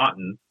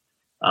forgotten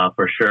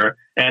for sure.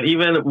 And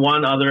even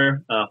one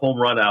other home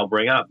run I'll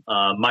bring up,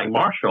 Mike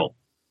Marshall.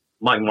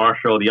 Mike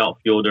Marshall, the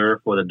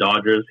outfielder for the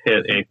Dodgers,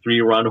 hit a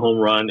 3-run home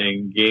run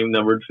in game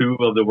number 2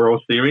 of the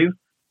World Series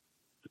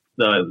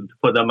to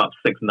put them up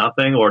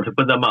 6-0 or to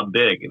put them up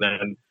big.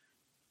 Then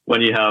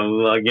when you have,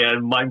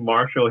 again, Mike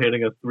Marshall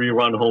hitting a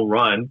 3-run home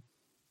run,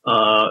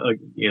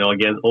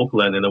 against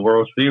Oakland in the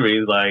World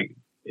Series, like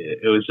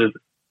it was just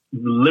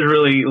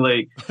literally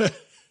like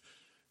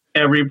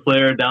every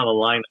player down the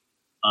line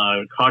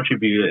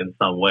contributed in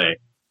some way.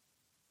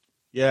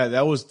 Yeah,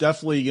 that was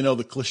definitely,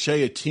 the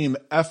cliche of team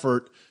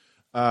effort.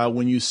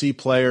 When you see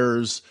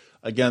players,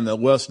 again,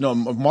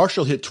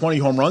 Marshall hit 20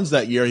 home runs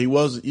that year. He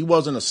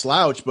wasn't a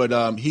slouch,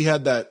 but he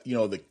had that,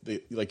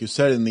 like you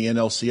said, in the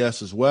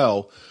NLCS as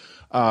well.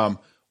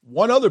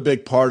 One other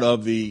big part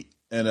of the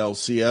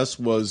NLCS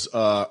was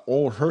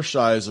Ole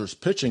Hershiser's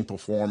pitching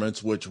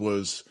performance, which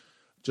was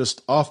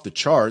just off the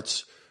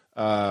charts.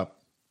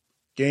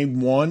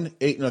 Game 1,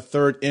 8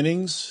 1/3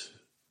 innings.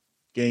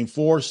 Game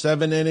 4,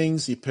 7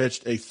 innings. He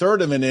pitched a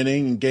third of an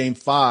inning in Game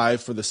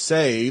 5 for the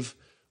save,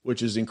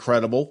 which is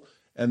incredible.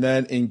 And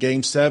then in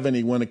Game 7,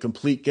 he won a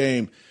complete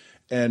game.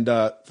 And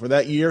for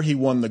that year, he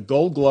won the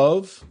Gold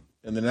Glove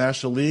in the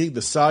National League,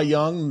 the Cy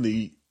Young,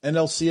 the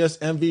NLCS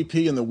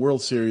MVP, and the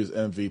World Series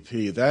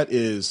MVP. That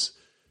is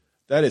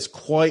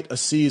quite a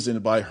season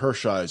by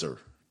Hershiser,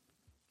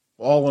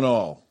 all in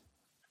all.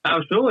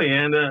 Absolutely.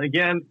 And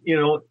again,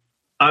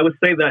 I would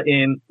say that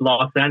in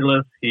Los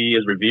Angeles, he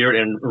is revered,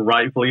 and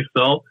rightfully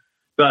so.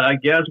 But I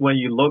guess when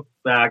you look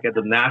back at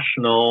the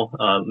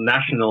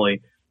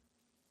nationally,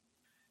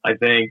 I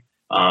think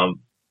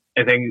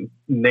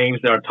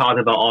names that are talked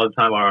about all the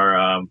time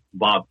are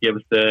Bob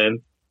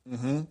Gibson,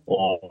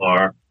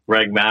 or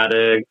Greg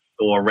Maddux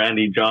or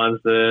Randy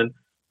Johnson.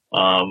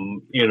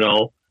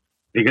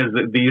 Because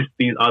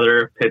these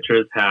other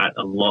pitchers had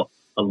a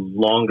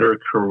longer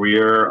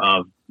career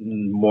of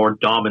more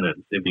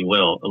dominance, if you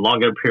will, a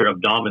longer period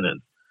of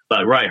dominance.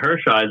 But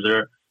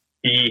Hershiser,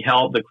 he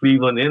helped the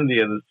Cleveland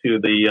Indians to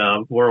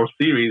the World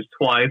Series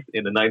twice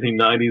in the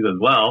 1990s as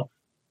well.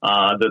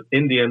 The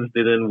Indians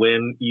didn't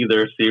win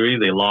either series.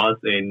 They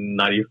lost in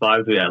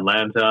 95 to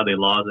Atlanta. They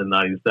lost in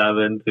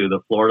 97 to the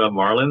Florida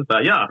Marlins.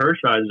 But yeah,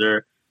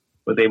 Hershiser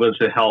was able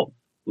to help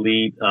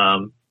lead,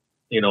 a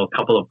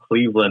couple of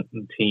Cleveland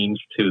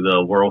teams to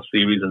the World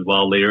Series as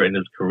well later in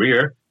his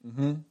career.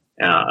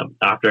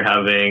 After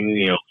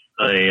having,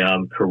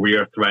 a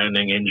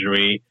career-threatening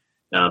injury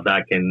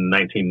back in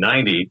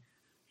 1990.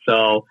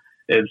 So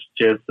it's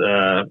just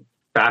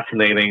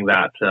fascinating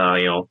that,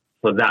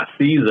 for that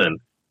season,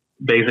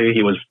 basically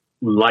he was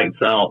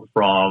lights out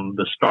from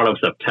the start of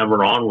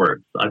September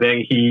onwards. I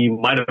think he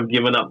might have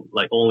given up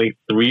like only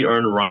 3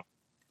 earned runs.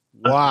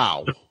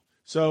 Wow.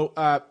 So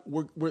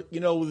we're with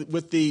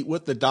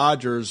the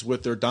Dodgers,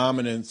 with their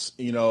dominance,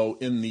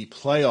 in the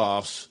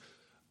playoffs,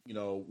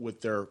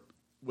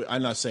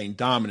 I'm not saying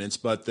dominance,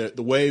 but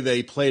the way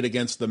they played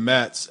against the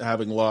Mets,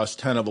 having lost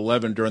 10 of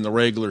 11 during the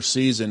regular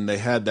season, they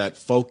had that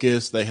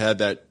focus, they had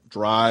that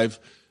drive,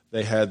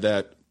 they had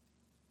that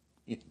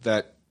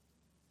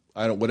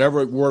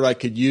whatever word I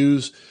could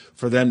use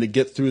for them to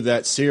get through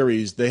that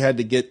series. They had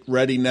to get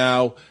ready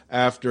now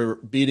after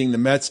beating the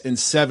Mets in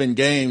 7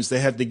 games. They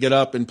had to get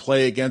up and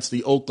play against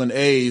the Oakland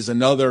A's,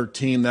 another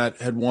team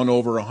that had won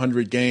over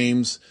 100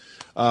 games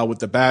with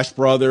the Bash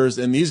brothers.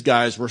 And these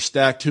guys were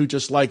stacked too,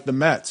 just like the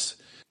Mets.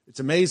 It's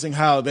amazing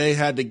how they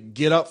had to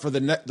get up for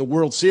the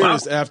World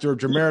Series after a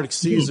dramatic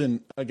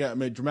season,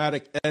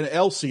 dramatic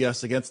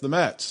LCS against the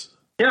Mets.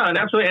 Yeah, and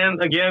absolutely.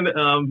 And again,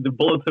 the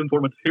bulletin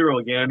board material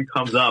again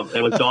comes up.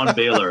 It was Don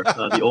Baylor,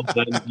 the old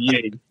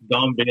NBA.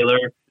 Don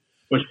Baylor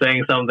was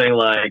saying something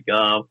like,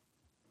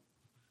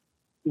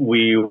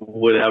 we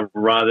would have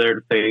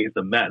rather face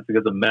the Mets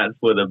because the Mets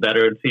were the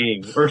better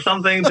team, or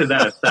something to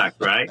that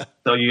effect, right?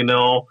 So,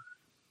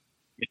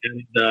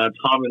 and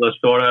Tommy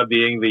Lasorda,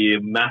 being the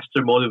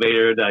master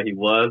motivator that he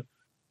was,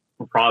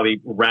 probably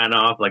ran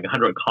off like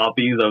 100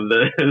 copies of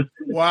this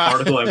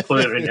article and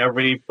put it in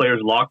every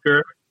player's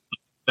locker.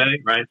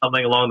 Right,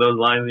 something along those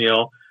lines.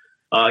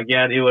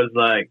 Again, it was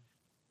like,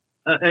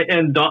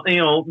 and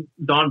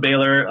Don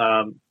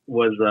Baylor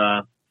was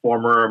a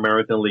former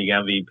American League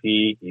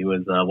MVP. He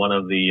was one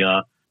of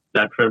the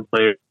veteran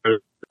players. I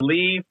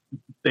believe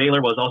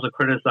Baylor was also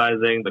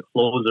criticizing the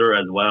closer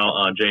as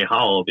well, Jay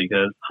Howell,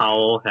 because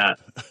Howell had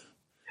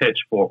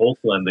pitched for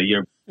Oakland the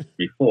year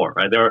before.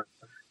 Right,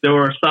 there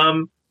were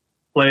some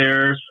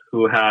players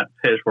who had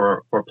pitched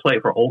for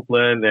played for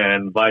Oakland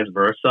and vice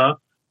versa.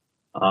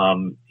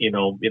 In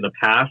the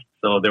past.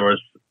 So there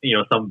was,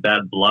 some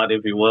bad blood,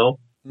 if you will.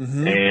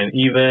 And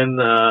even,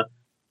 I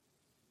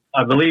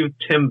believe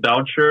Tim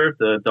Belcher,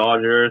 the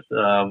Dodgers,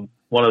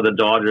 one of the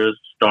Dodgers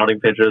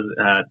starting pitchers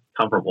had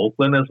come from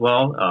Oakland as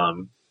well,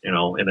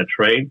 in a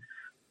trade.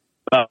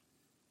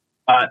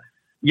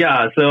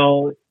 Yeah,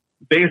 so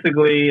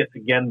basically,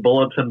 again,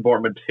 bulletin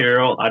board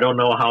material. I don't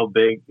know how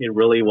big it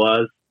really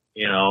was,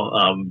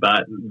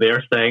 but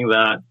they're saying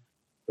that,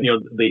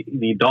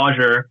 the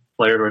Dodger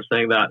players were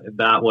saying that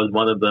that was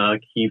one of the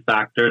key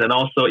factors. And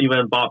also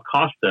even Bob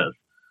Costas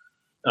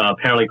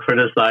apparently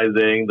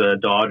criticizing the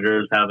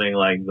Dodgers having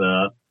like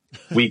the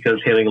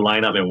weakest hitting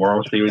lineup in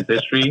World Series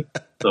history.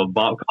 So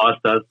Bob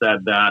Costas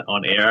said that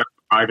on air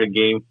prior to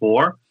Game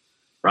 4.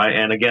 Right,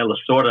 and again,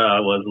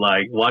 Lasorda was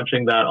like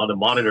watching that on the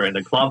monitor in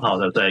the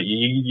clubhouse. I said,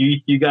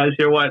 "You guys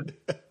hear what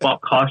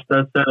Bob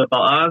Costa said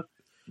about us?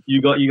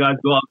 You guys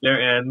go out there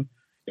and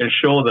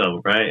show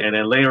them, right?" And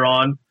then later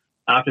on,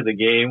 after the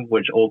game,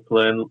 which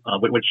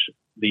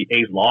the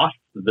A's lost,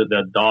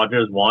 the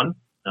Dodgers won.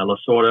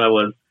 Lasorda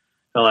was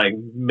like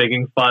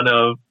making fun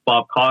of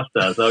Bob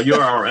Costa. So you're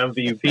our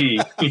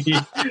MVP.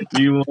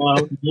 You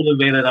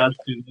motivated us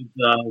to this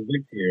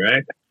victory,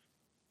 right?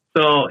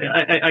 So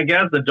I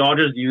guess the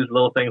Dodgers use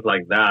little things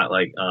like that,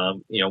 like,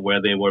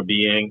 where they were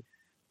being,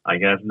 I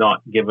guess,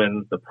 not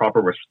given the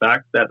proper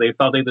respect that they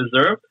felt they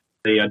deserved.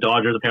 The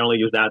Dodgers apparently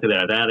used that to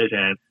their advantage,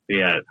 and they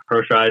had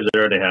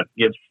Hershiser, they had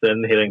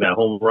Gibson hitting that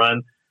home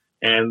run,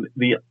 and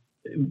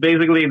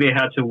basically they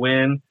had to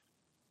win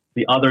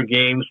the other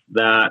games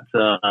that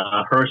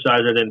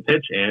Hershiser didn't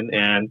pitch in,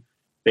 and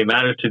they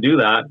managed to do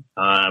that.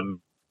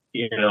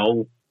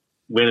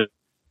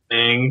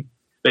 Winning,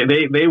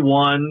 they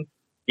won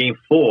Game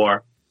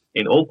 4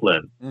 in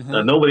Oakland.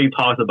 Mm-hmm. Nobody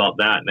talks about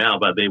that now,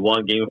 but they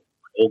won Game 4 in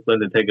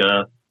Oakland to take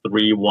a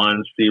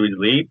 3-1 series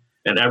lead,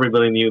 and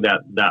everybody knew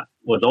that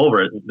was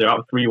over. They're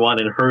up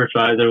 3-1, and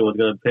Hershiser was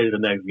going to pitch the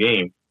next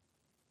game,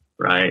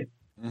 right?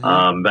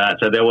 Mm-hmm. But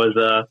there was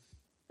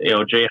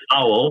Jay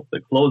Howell, the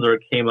closer,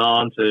 came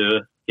on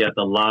to get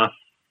the last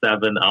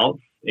 7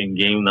 outs in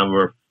game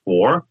number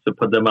 4 to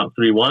put them up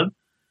 3-1.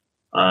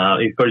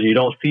 Of course, you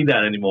don't see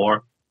that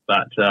anymore,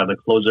 but the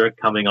closer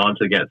coming on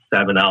to get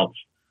 7 outs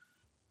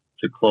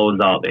to close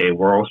out a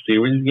World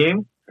Series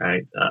game,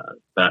 right?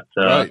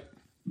 Right.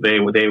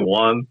 They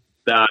won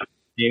that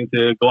game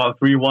to go out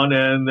 3-1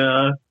 and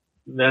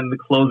then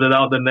close it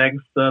out the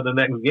next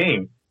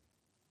game.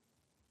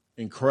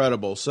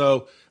 Incredible.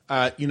 So,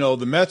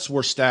 the Mets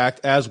were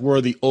stacked, as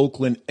were the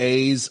Oakland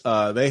A's.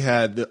 They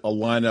had a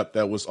lineup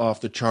that was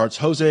off the charts.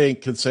 Jose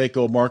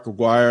Canseco, Mark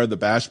Aguirre, the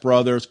Bash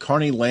brothers,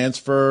 Carney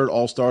Lansford,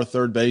 all-star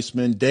third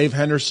baseman, Dave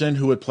Henderson,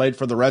 who had played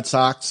for the Red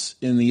Sox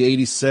in the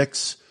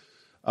 86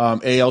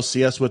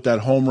 ALCS with that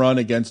home run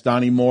against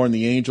Donnie Moore and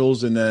the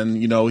Angels. And then,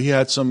 he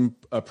had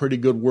a pretty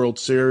good World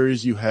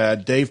Series. You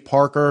had Dave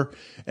Parker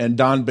and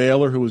Don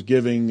Baylor, who was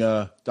giving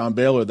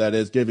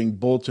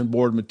bulletin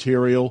board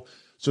material.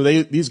 So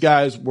these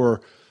guys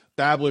were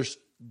established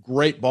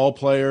great ball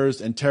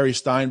players, and Terry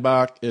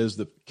Steinbach is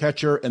the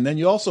catcher. And then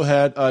you also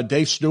had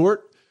Dave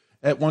Stewart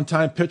at one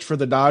time pitched for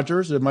the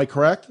Dodgers. Am I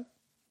correct?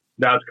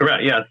 That's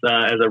correct, yes.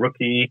 As a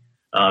rookie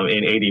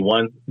in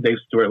 81, Dave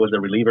Stewart was a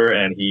reliever,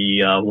 and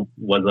he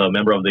was a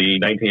member of the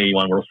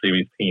 1981 World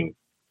Series team.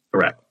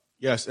 Correct.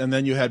 Yes, and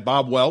then you had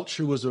Bob Welch,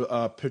 who was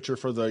a pitcher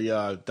for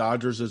the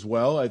Dodgers as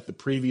well at the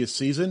previous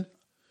season.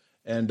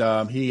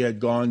 And he had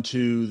gone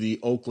to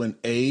the Oakland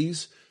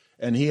A's,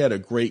 and he had a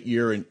great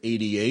year in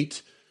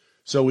 88.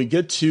 So we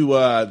get to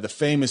the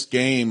famous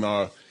game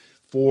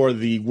for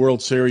the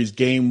World Series,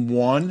 Game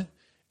 1.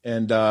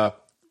 And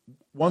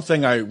one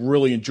thing I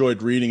really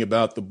enjoyed reading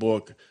about the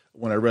book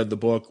when I read the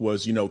book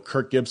was,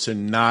 Kirk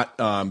Gibson not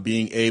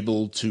being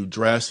able to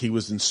dress. He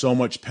was in so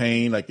much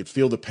pain. I could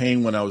feel the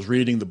pain when I was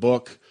reading the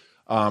book,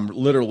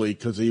 literally,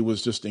 because he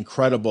was just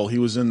incredible. He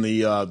was in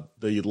the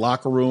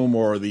locker room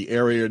or the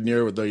area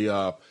near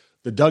the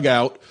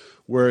dugout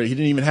where he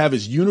didn't even have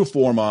his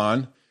uniform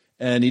on,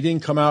 and he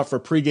didn't come out for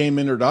pregame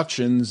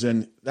introductions,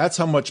 and that's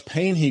how much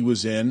pain he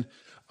was in.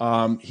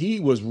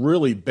 He was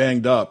really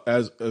banged up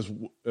as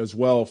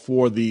well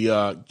for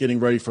the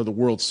getting ready for the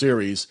World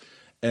Series,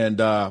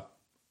 and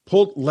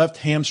pulled left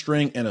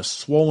hamstring and a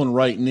swollen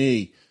right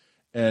knee,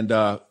 and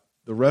the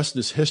rest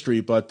is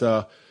history.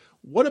 But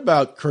what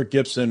about Kirk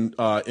Gibson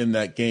in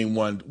that Game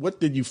 1?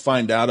 What did you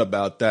find out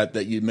about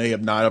that you may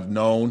have not have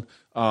known?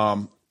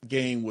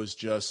 Game was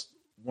just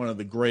one of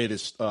the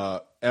greatest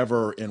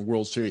ever in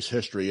World Series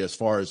history as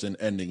far as an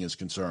ending is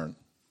concerned.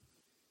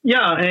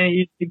 Yeah, and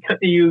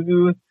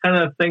you kind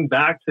of think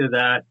back to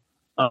that.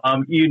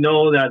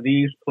 That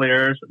these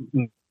players,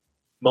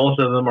 most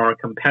of them are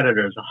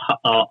competitors,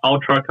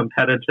 ultra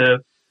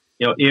competitive.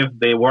 If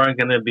they weren't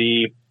going to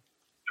be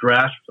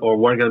dressed or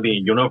weren't going to be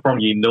in uniform,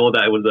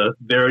 that it was a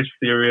very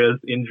serious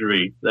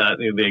injury that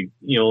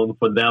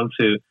for them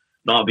to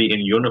not be in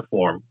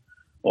uniform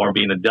or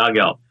be in a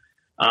dugout.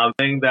 I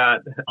think that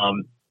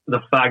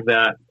the fact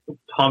that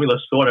Tommy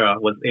Lasorda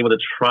was able to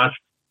trust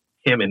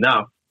him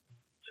enough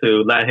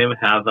to let him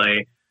have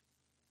a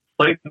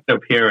plate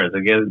appearance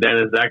against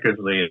Dennis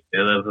Eckersley,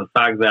 and the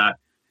fact that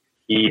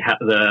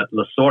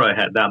Lasorda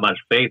had that much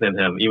faith in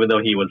him, even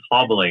though he was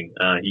hobbling,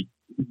 he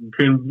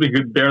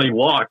could barely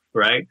walk,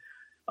 right?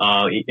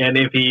 And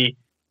if he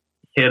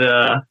hit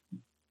a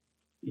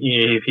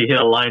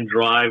line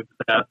drive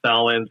that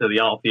fell into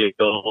the outfield,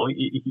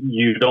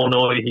 you don't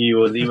know if he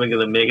was even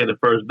going to make it to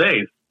first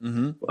base.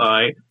 Mm-hmm. All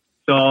right.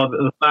 So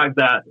the fact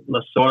that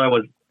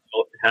Lasorda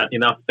had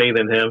enough faith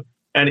in him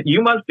And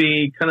you must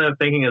be kind of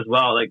thinking as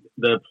well, like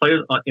the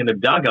players in the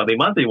dugout, they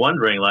must be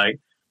wondering, like,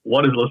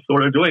 what is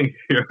Lasorda doing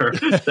here,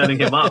 setting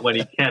him up when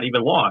he can't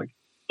even walk?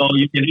 So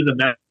you can just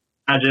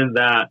imagine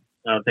that,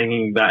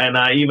 thinking that. And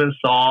I even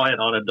saw it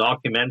on a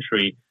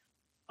documentary,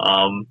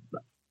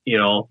 you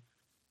know,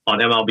 on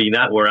MLB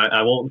Network.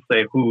 I won't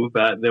say who,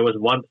 but there was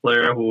one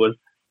player who was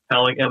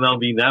telling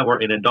MLB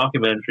Network in a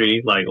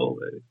documentary, like, oh,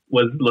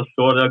 was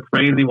Lasorda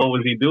crazy? What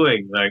was he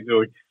doing? Like,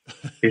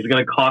 he's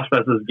going to cost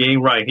us this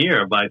game right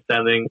here by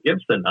sending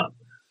Gibson up.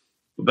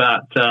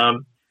 But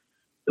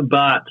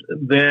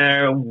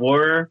there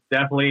were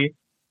definitely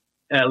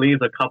at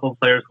least a couple of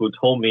players who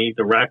told me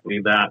directly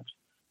that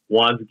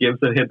once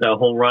Gibson hit that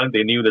home run,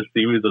 they knew the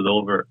series was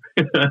over.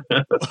 And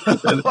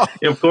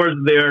of course,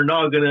 they're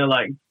not going to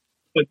like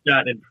put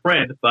that in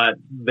print, but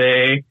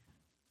they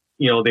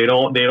don't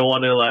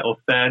want to like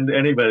offend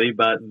anybody.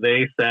 But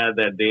they said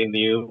that they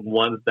knew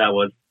once that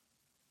was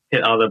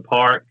hit out of the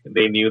park,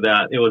 they knew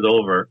that it was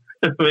over.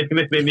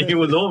 They knew it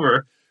was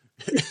over.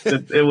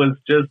 It was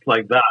just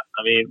like that.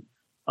 I mean,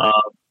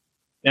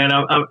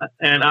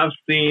 and I've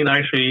seen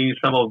actually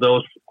some of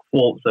those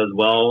quotes as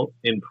well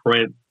in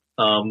print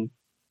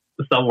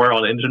somewhere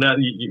on the internet.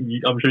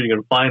 I'm sure you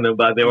can find them,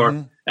 but there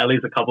were at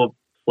least a couple of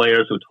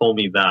players who told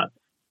me that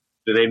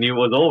they knew it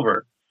was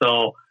over.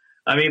 So,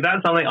 I mean,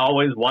 that's something I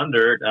always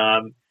wondered.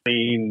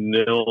 They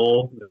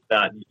know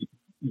that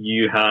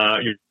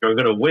you're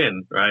going to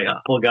win, right?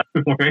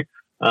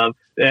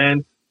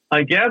 And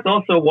I guess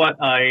also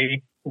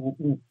another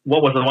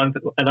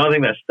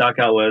thing that stuck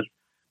out was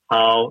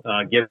how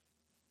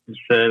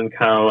Gibson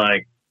kind of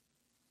like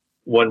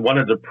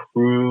wanted to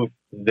prove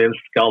Vince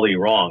Scully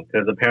wrong,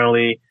 because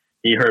apparently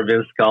he heard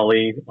Vince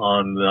Scully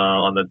on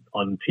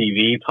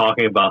TV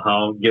talking about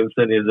how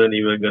Gibson isn't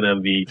even going to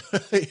be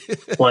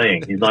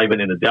playing. He's not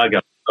even in the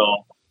dugout.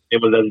 So it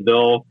was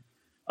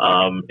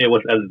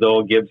as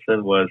though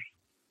Gibson was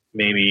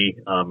maybe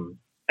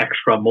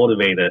extra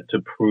motivated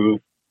to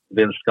prove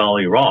Vince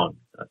Scully wrong.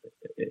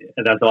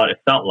 And that's what it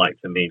felt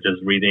like to me,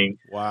 just reading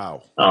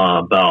about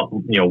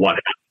what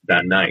happened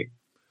that night.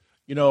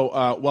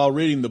 While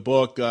reading the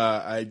book,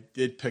 I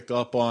did pick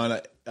up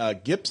on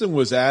Gibson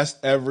was asked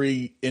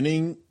every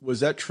inning, was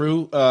that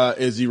true?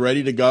 Is he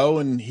ready to go?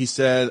 And he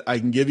said, I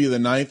can give you the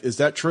ninth. Is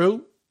that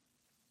true?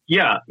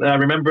 Yeah, I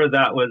remember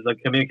that was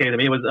communicated to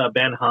me. It was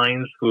Ben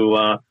Hines who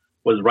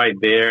was right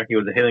there. He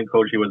was a hitting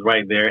coach. He was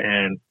right there.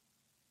 And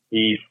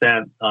he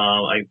sent,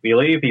 I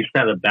believe he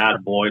sent a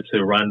bad boy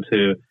to run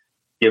to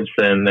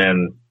Gibson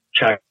and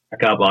check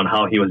up on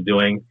how he was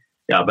doing.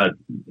 Yeah, but,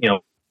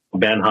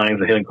 Ben Hines,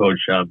 the hitting coach,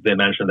 did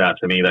mention that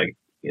to me, like,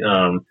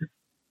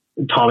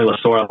 Tommy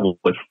Lasorda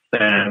would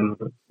send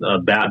a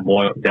bad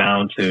boy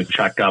down to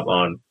check up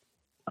on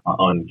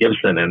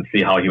Gibson and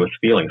see how he was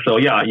feeling. So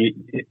yeah,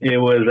 it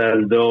was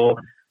as though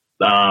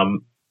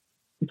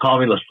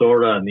Tommy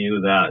Lasorda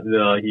knew that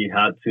he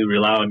had to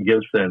rely on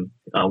Gibson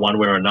one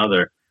way or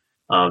another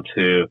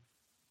to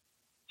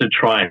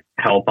try and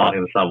help out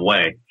in some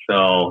way.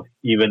 So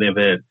even if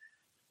it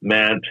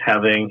meant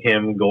having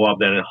him go up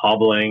there and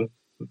hobbling,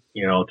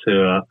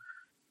 to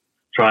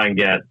try and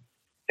get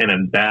an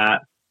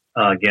at-bat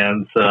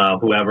against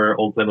whoever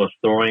Oakland was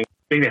throwing. I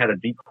think they had a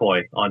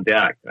decoy on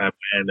deck.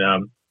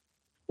 And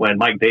when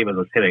Mike Davis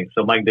was hitting.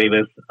 So Mike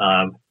Davis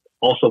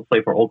also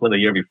played for Oakland the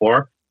year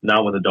before,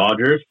 now with the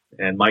Dodgers.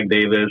 And Mike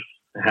Davis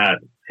had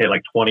hit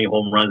like 20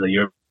 home runs a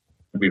year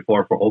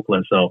before for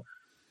Oakland. So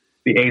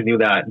the A's knew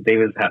that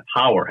Davis had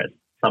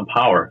some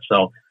power.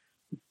 So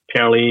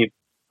apparently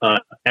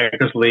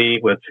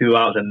Eckersley, with 2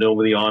 outs and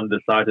nobody on,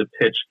 decided to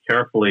pitch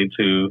carefully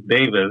to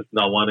Davis,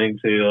 not wanting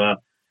to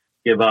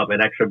give up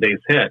an extra base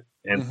hit.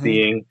 And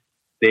seeing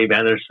Dave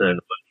Anderson,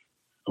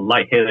 a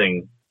light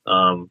hitting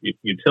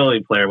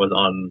utility player, was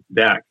on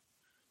deck.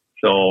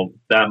 So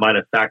that might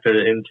have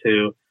factored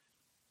into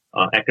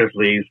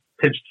Eckersley's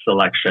pitch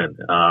selection.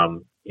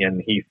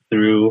 And he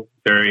threw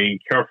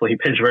very carefully, he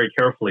pitched very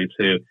carefully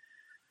to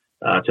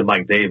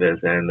Mike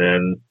Davis. And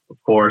then,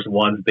 of course,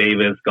 once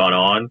Davis got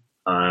on,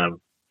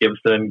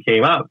 Gibson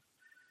came up.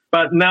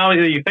 But now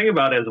you think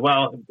about it as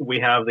well, we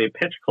have the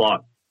pitch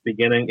clock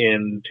beginning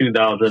in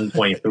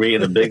 2023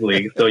 in the big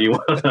league. So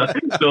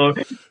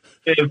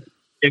if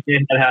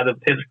you had a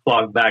pitch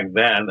clock back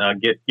then,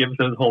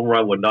 Gibson's home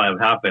run would not have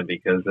happened,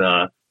 because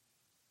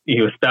he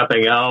was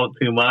stepping out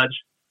too much,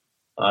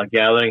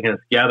 gathering his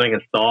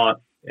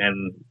thoughts,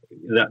 and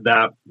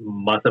that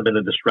must have been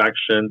a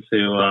distraction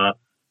to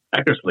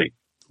Eckersley.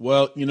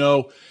 Well,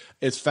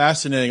 it's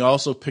fascinating. I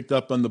also picked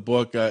up on the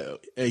book.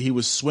 He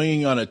was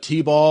swinging on a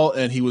T-ball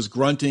and he was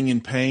grunting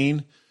in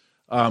pain.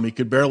 He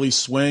could barely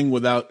swing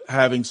without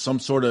having some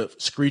sort of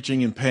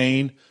screeching in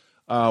pain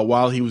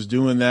while he was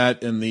doing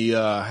that in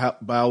the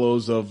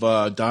ballows of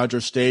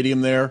Dodger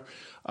Stadium there.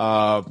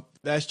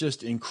 That's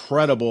just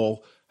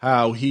incredible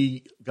how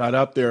he got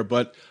up there.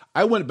 But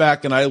I went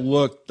back and I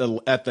looked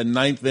at the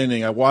ninth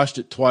inning. I watched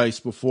it twice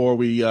before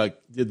we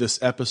did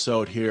this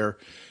episode here.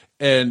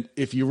 And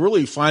if you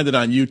really find it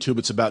on YouTube,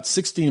 it's about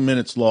 16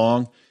 minutes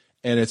long.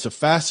 and it's a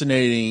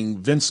fascinating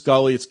Vince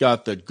Scully. It's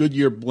got the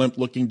Goodyear blimp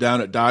looking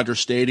down at Dodger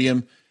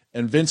Stadium,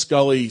 and Vince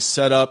Scully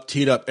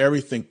teed up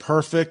everything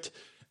perfect.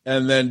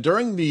 And then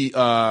during the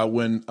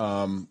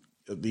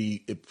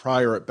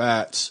prior at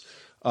bats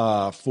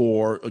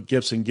for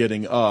Gibson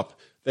getting up,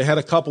 they had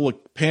a couple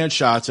of pan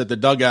shots at the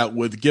dugout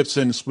with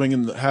Gibson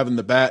having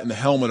the bat and the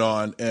helmet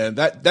on, and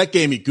that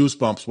gave me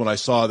goosebumps when I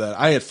saw that.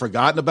 I had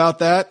forgotten about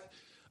that.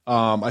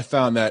 I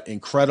found that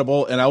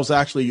incredible, and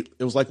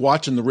it was like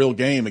watching the real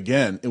game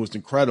again. It was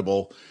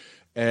incredible,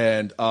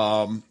 and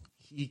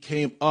he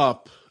came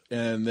up,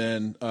 and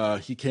then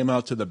he came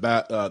out to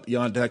the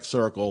on deck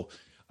circle.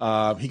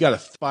 He got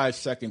a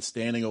 5-second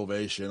standing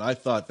ovation. I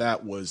thought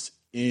that was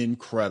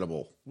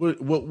incredible.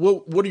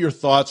 What are your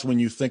thoughts when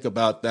you think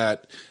about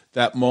that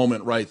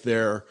moment right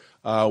there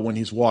when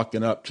he's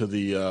walking up to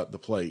the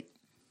plate?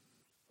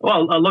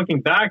 Well,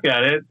 looking back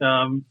at it,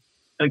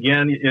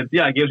 again, it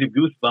gives you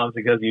goosebumps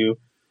because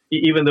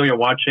even though you're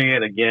watching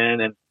it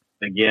again and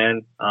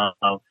again,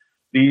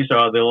 these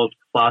are those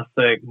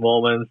classic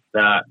moments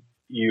that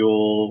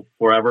you'll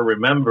forever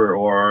remember,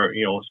 or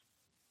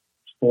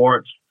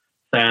sports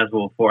fans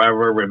will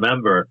forever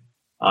remember.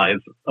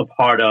 It's a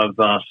part of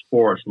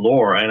sports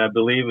lore, and I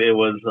believe it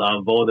was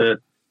voted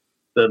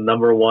the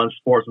number one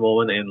sports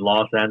moment in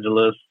Los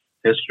Angeles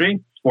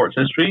sports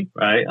history,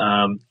 right?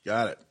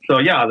 Got it. So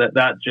yeah,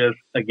 that just,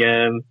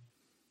 again,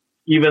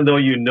 even though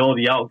you know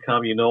the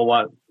outcome, you know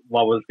what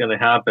was going to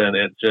happen,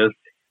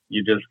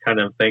 you just kind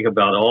of think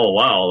about, oh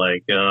wow,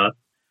 like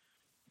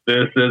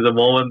this is a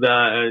moment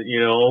that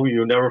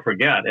you never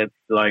forget. It's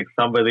like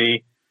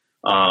somebody,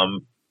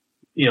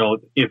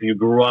 if you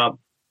grew up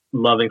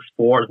loving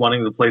sports,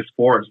 wanting to play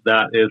sports,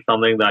 that is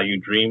something that you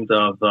dreamed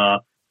of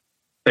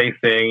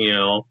facing,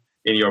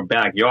 in your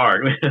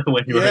backyard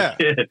when you were a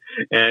kid.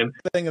 And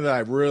the thing that I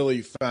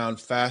really found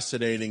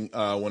fascinating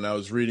when I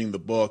was reading the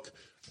book,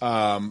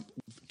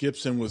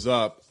 Gibson was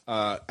up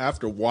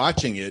after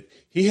watching it.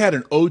 He had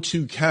an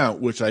 0-2 count,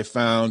 which I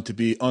found to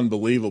be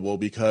unbelievable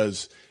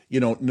because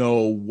you don't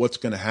know what's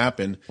going to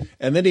happen.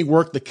 And then he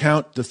worked the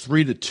count to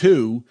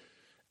 3-2.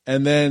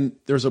 And then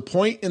there's a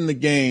point in the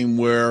game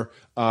where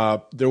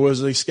there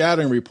was a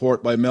scouting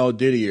report by Mel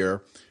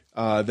Didier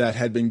that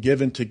had been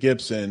given to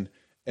Gibson.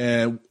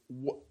 And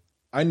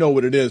I know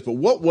what it is, but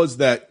what was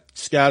that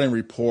scouting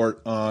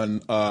report on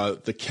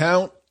the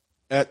count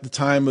at the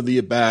time of the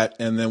at-bat,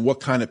 and then what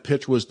kind of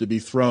pitch was to be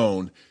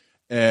thrown?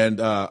 And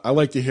I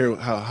like to hear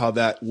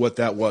what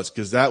that was,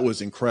 because that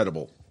was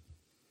incredible.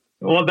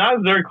 Well, that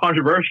was very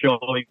controversial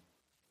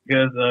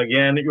because,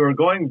 again, you were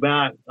going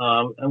back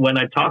when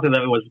I talked to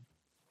them, it was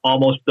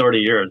almost 30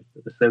 years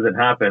since it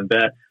happened.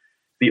 That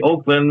the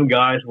Oakland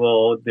guys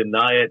will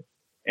deny it,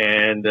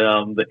 and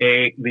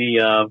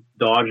the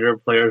Dodger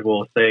players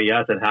will say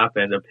yes, it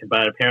happened.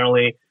 But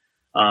apparently,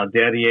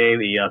 Dadier,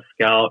 the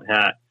scout,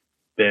 had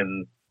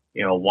been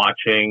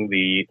watching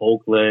the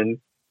Oakland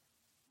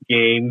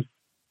games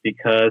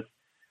because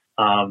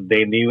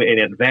they knew in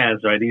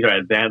advance, right? These are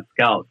advanced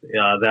scouts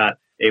that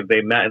if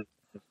they met in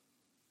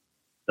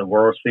the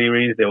World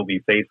Series, they will be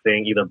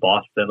facing either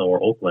Boston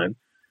or Oakland.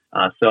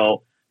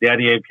 So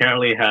Dadier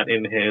apparently had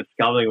in his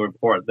scouting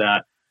report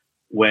that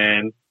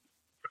when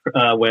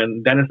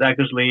Dennis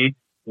Eckersley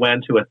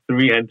went to a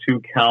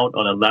 3-2 count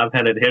on a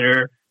left-handed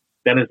hitter,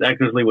 Dennis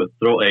Eckersley would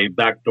throw a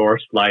backdoor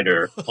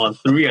slider on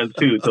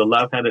 3-2 to a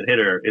left-handed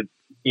hitter. It's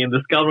in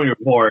the scouting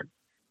report,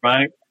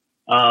 right?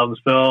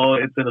 So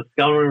it's in the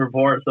scouting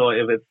report. So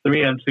if it's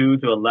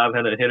 3-2 to a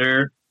left-handed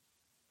hitter,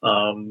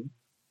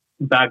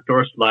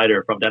 backdoor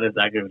slider from Dennis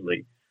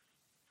Eckersley.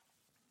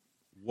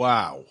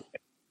 Wow.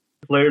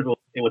 Players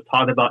it was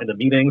talked about in the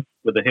meetings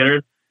with the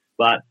hitters,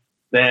 but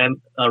then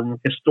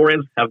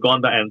historians have gone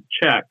back and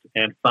checked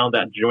and found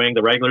that during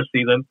the regular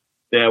season,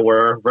 there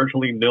were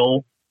virtually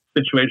no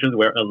situations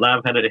where a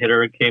left-handed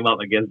hitter came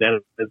out against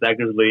Dennis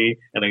Eckersley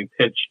and a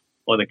pitch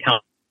on the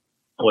count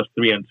was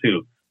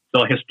 3-2.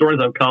 So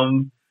historians have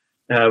come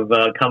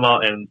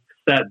out and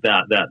said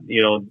that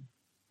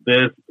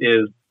this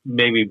is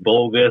maybe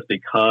bogus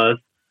because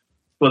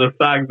for the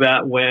fact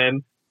that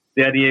when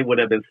Dadier would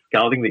have been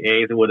scouting the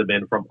A's, it would have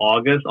been from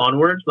August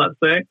onwards, let's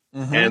say,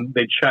 and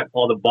they checked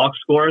all the box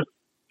scores.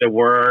 There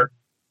were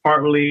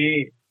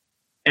hardly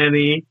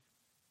any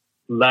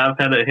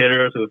left-handed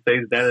hitters who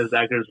faced Dennis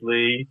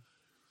Eckersley,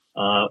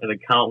 and the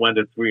count went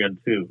to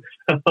 3-2.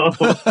 And of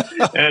course,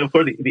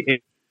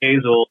 the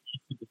A's will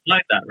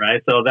like that,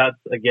 right? So that's,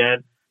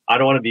 again, I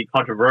don't want to be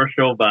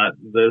controversial, but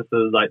this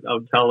is like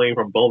I'm telling you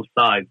from both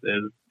sides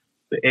is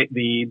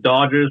the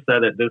Dodgers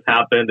said that this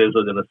happened. This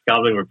was in a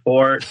scouting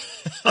report.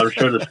 I'm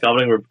sure the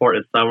scouting report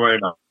is somewhere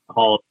in a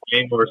Hall of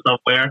Fame or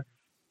somewhere.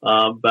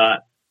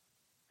 But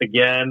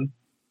again,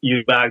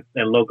 you back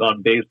and look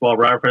on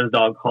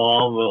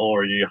baseballreference.com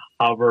or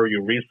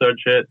you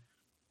research it,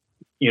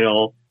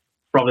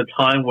 from the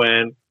time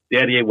when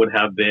Dadier would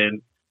have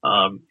been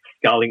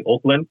scouting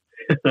Oakland,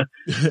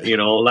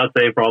 let's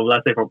say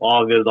from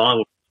August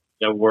on,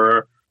 there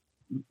were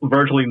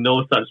virtually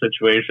no such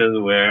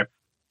situations where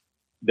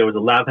there was a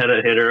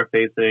left-handed hitter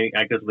facing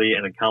Eckersley,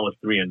 and the count was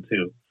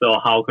 3-2. So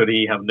how could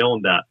he have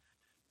known that?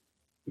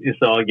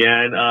 So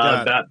again,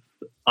 that's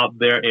up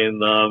there in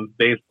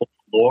baseball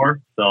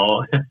lore.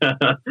 So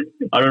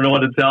I don't know what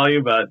to tell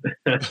you, but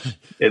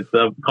it's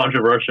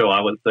controversial,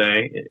 I would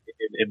say,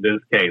 in this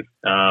case.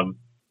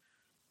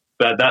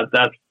 But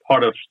that's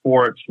part of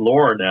sports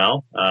lore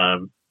now.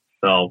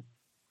 So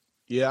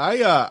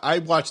yeah, I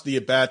watched the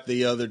at-bat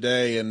the other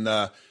day, and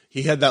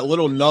he had that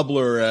little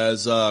nubbler,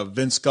 as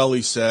Vince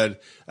Scully said.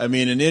 I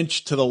mean, an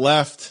inch to the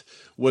left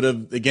would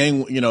have the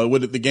game.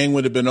 The game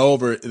would have been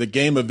over. The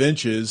game of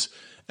inches,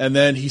 and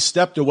then he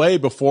stepped away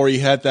before he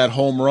had that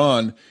home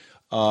run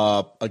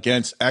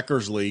against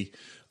Eckersley.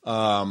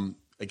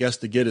 I guess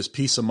to get his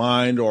peace of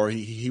mind, or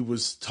he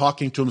was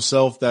talking to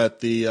himself that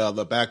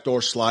the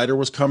backdoor slider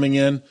was coming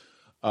in.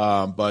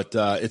 But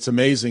it's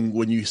amazing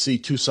when you see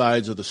two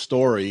sides of the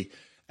story.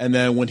 And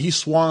then when he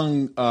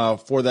swung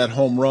for that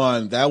home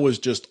run, that was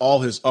just all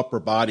his upper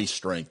body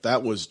strength.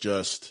 That was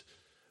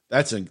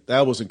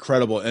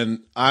incredible.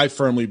 And I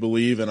firmly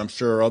believe, and I'm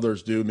sure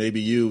others do,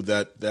 maybe you,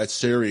 that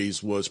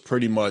series was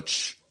pretty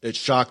much, it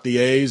shocked the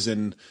A's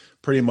and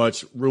pretty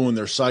much ruined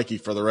their psyche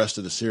for the rest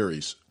of the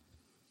series.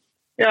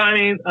 Yeah, I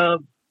mean,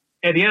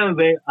 at the end of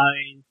the day,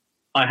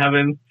 I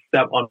haven't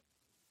stepped on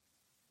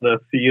the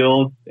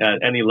field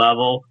at any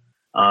level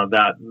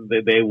that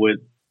they would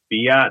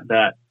be at,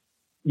 that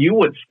you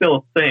would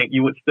still think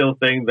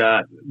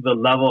that the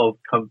level of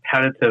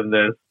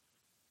competitiveness,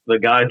 the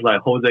guys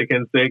like Jose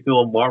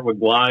Canseco, Mark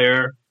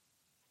McGwire,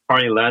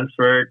 Carney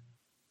Lansford,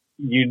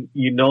 you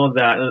know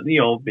that,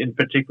 in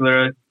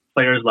particular,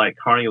 players like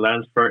Carney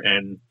Lansford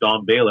and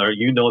Don Baylor,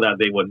 you know that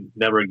they would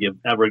never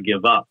ever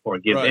give up or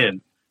give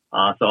in.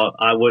 So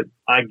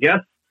I guess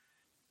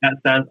in that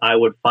sense, I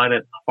would find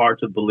it hard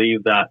to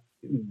believe that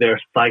their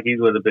psyches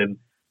would have been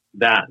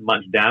that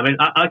much damage.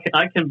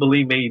 I can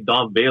believe maybe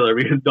Don Baylor,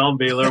 because Don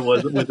Baylor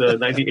was with the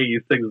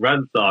 1986 Red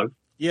Sox.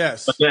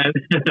 Yes.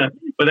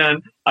 But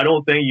then I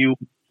don't think you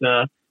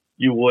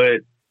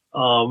would.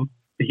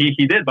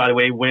 He did, by the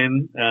way,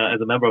 win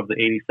as a member of the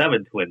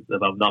 '87 Twins,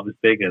 if I'm not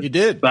mistaken. He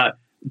did. But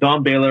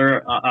Don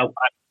Baylor, I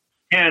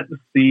can't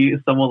see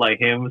someone like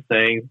him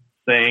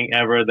saying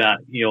ever that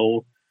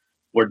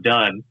we're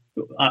done.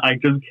 I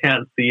just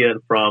can't see it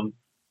from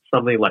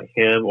something like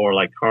him or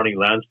like Carney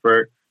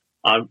Lansford.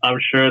 I'm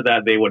sure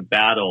that they would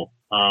battle,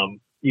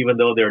 even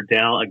though they're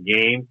down a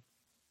game.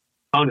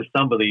 Talking to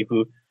somebody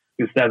who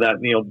said that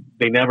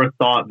they never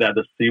thought that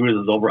the series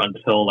was over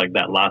until like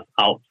that last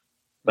out.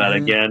 But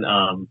again,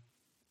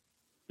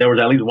 there was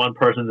at least one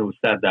person who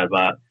said that.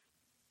 But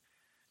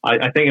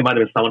I think it might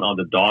have been someone on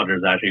the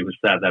Dodgers actually who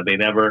said that they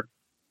never.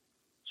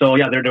 So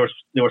yeah,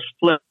 they were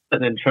split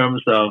in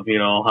terms of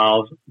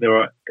how there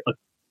were a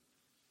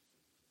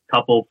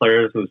couple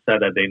players who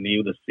said that they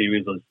knew the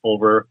series was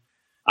over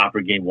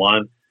after game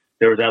one.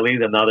 There was at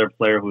least another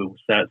player who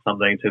said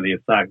something to the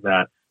effect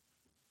that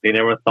they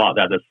never thought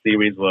that the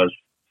series was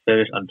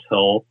finished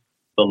until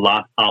the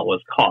last out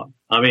was caught.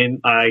 I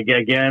mean,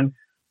 again,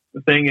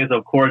 the thing is,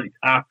 of course,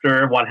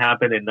 after what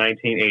happened in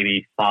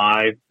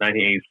 1985,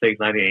 1986,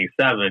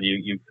 1987,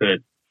 you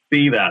could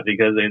see that,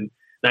 because in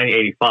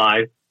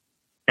 1985,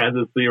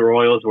 Kansas City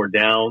Royals were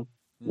down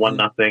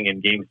 1-0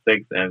 in Game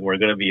 6 and were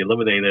going to be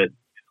eliminated in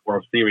the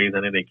World Series,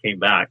 and then they came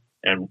back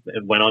and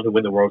went on to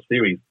win the World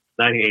Series.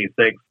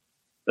 1986,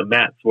 the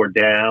Mets were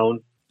down.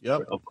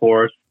 Yep. Of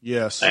course.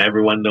 Yes.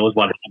 Everyone knows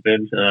what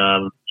happened.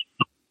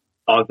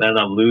 Sox ended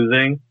up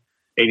losing.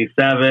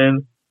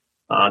 87,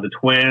 the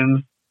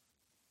Twins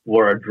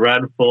were a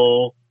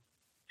dreadful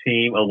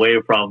team away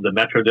from the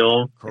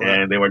Metrodome. Correct.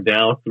 And they were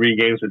down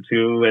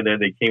 3-2, and then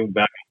they came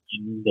back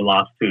in the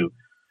last two.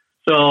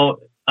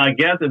 So I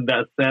guess in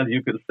that sense,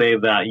 you could say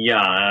that,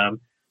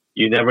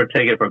 you never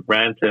take it for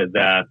granted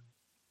that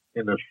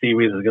the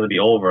series is going to be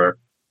over.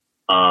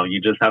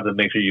 You just have to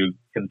make sure you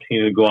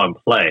continue to go out and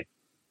play.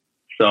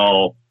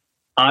 So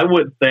I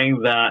would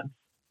think that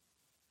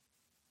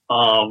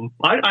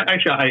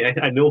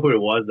I know who it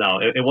was now.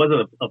 It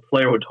wasn't a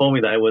player who told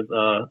me that. It was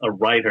a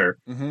writer.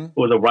 Mm-hmm. It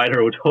was a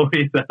writer who told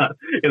me that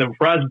in the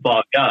press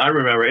box. Yeah, I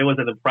remember. It was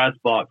in the press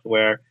box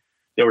where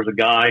there was a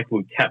guy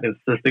who kept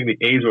insisting the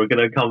A's were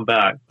going to come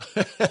back.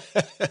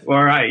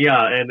 All right,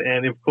 yeah.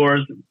 And of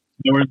course,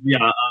 there was,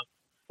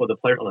 for the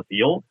players on the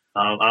field,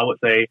 I would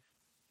say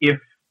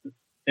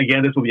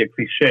again, this would be a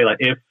cliche, like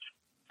if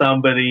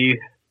somebody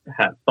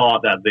had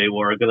thought that they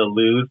were going to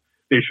lose,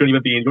 they shouldn't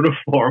even be in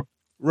uniform.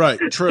 Right,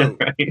 true.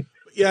 Right?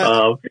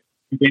 Yeah.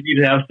 They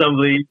need to have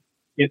somebody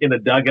in the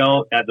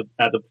dugout at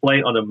the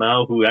plate on the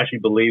mound who actually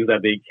believes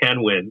that they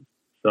can win.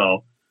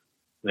 So,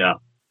 yeah.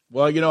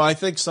 Well, I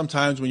think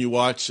sometimes when you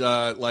watch,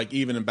 like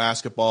even in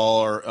basketball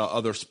or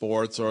other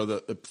sports or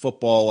the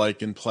football,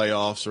 like in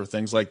playoffs or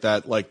things like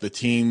that, like the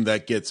team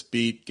that gets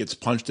beat gets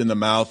punched in the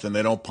mouth and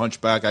they don't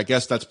punch back. I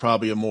guess that's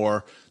probably a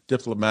more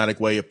diplomatic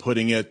way of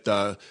putting it.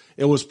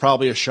 It was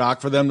probably a shock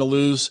for them to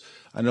lose.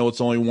 I know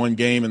it's only one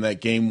game and that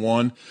game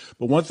won.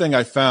 But one thing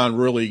I found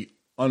really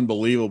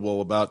unbelievable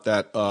about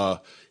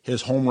that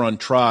his home run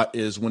trot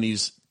is when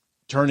he's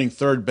turning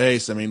third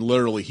base, I mean,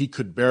 literally, he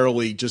could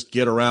barely just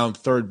get around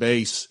third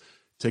base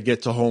to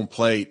get to home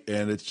plate.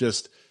 And it's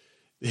just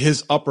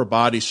his upper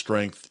body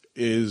strength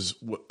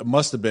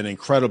must have been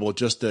incredible.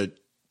 He's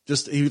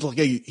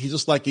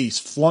just like he's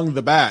flung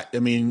the bat. I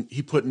mean,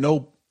 he put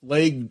no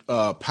leg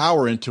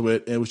power into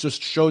it. And it was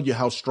just showed you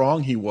how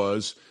strong he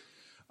was.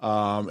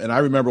 And I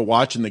remember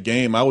watching the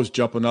game. I was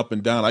jumping up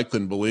and down. I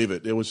couldn't believe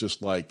it. It was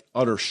just like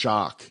utter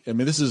shock. I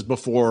mean, this is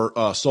before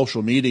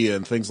social media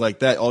and things like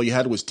that. All you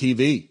had was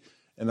TV,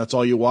 and that's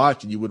all you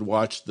watched. And you would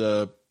watch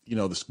the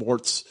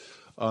sports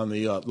on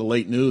the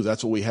late news.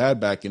 That's what we had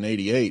back in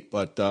 '88.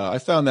 But I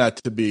found that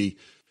to be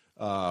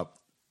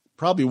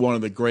probably one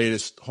of the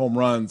greatest home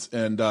runs.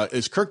 And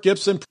is Kirk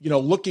Gibson,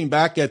 looking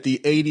back at the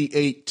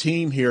 '88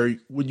 team here,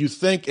 would you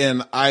think,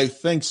 and I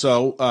think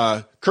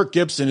so, Kirk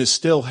Gibson is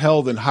still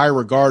held in high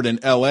regard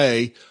in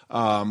L.A.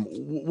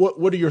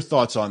 What are your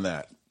thoughts on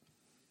that?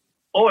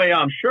 Oh, yeah,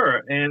 I'm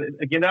sure. And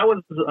again,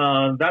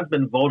 that's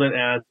been voted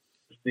as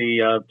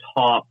the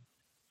top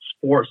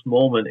sports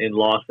moment in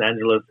Los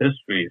Angeles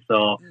history.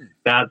 So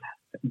that's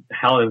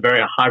held in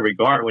very high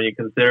regard when you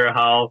consider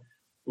how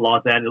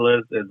Los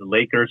Angeles is a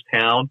Lakers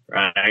town,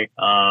 right?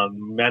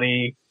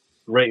 Many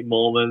great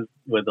moments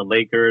with the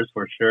Lakers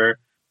for sure.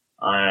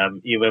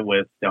 Even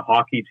with the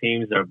hockey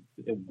teams,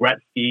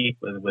 Gretzky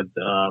with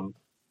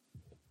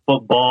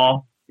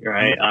football,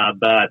 right?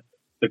 But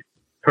the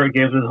Kirk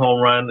Gibson home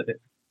run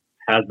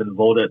has been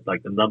voted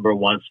like the number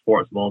one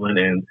sports moment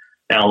in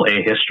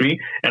LA history.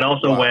 And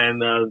also when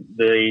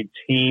the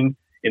team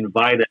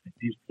invited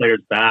these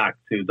players back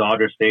to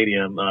Dodger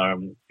Stadium a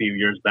few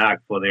years back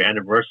for their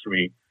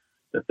anniversary,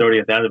 the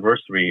 30th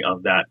anniversary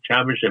of that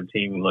championship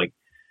team, like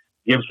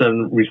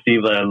Gibson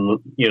received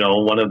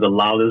one of the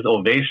loudest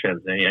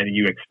ovations, and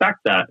you expect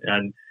that,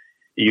 and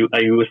you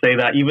would say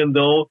that even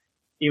though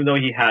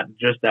he had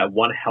just that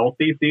one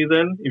healthy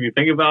season, if you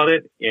think about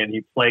it, and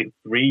he played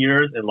 3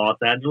 years in Los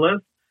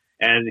Angeles,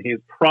 and he's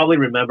probably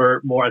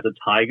remembered more as a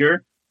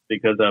Tiger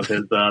because of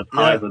his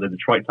ties with the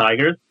Detroit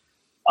Tigers.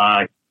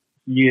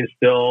 He is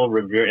still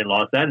revered in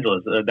Los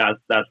Angeles.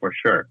 That's for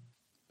sure.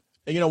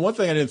 And one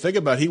thing I didn't think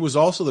about, he was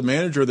also the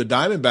manager of the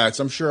Diamondbacks.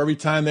 I'm sure every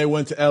time they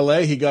went to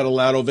L.A., he got a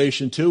loud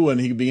ovation too,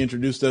 and he'd be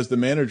introduced as the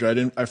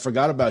manager. I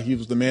forgot about he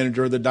was the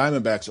manager of the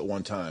Diamondbacks at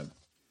one time.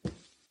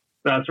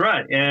 That's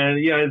right, and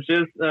it's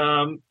just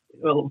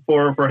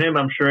for him,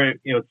 I'm sure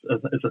it's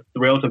a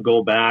thrill to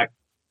go back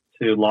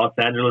to Los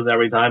Angeles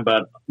every time.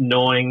 But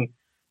knowing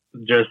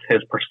just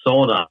his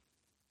persona,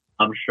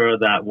 I'm sure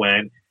that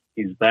when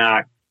he's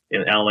back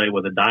in L.A.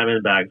 with the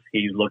Diamondbacks,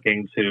 he's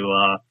looking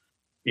to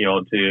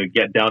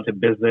get down to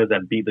business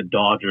and beat the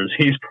Dodgers.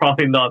 He's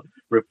probably not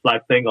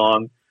reflecting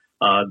on,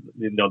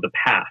 the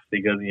past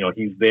because,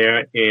 he's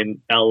there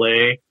in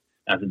LA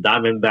as a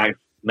Diamondbacks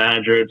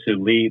manager to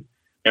lead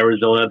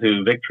Arizona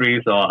to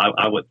victory. So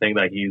I would think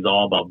that he's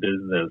all about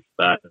business,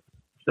 but,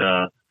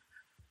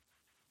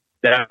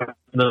 definitely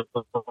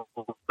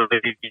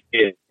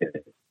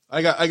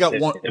I got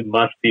one. It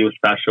must feel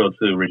special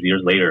to read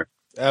years later.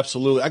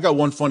 Absolutely. I got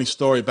one funny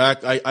story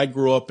back. I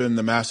grew up in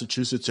the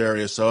Massachusetts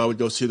area, so I would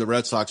go see the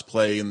Red Sox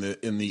play in the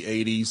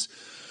 80s.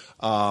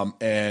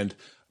 And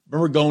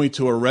remember going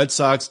to a Red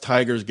Sox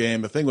Tigers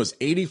game. I think it was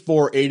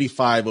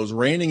 84-85. It was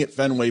raining at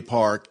Fenway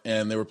Park,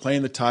 and they were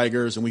playing the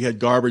Tigers, and we had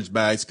garbage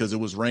bags because it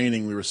was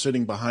raining. We were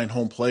sitting behind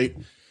home plate,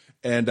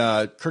 and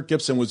Kirk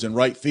Gibson was in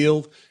right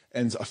field.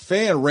 And a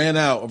fan ran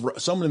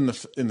out. Someone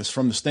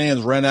from the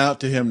stands ran out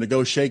to him to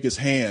go shake his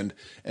hand,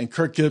 and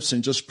Kirk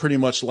Gibson just pretty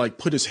much like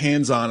put his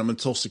hands on him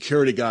until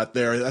security got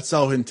there. That's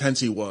how intense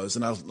he was,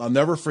 and I'll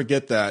never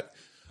forget that.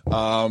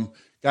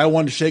 Guy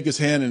wanted to shake his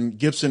hand, and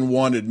Gibson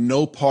wanted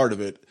no part of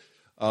it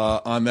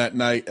on that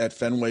night at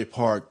Fenway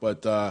Park.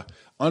 But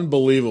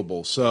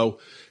unbelievable. So,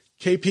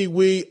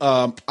 KP,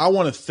 I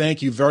want to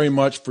thank you very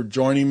much for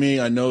joining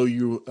me. I know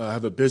you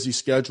have a busy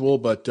schedule,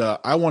 but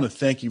I want to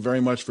thank you very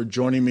much for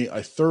joining me.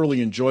 I thoroughly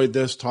enjoyed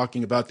this,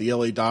 talking about the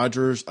LA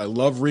Dodgers. I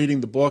love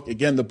reading the book.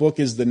 Again, the book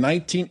is the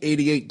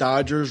 1988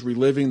 Dodgers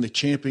Reliving the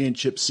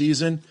Championship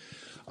Season.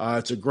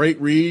 It's a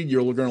great read.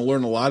 You're going to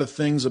learn a lot of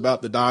things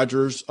about the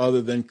Dodgers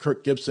other than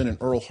Kirk Gibson and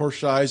Earl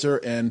Hershiser.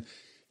 And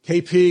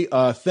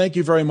KP, thank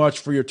you very much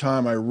for your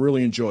time. I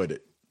really enjoyed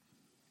it.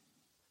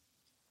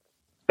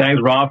 Thanks,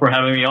 Rob, for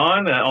having me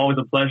on. Always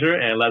a pleasure,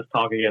 and let's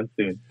talk again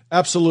soon.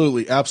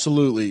 Absolutely,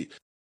 absolutely.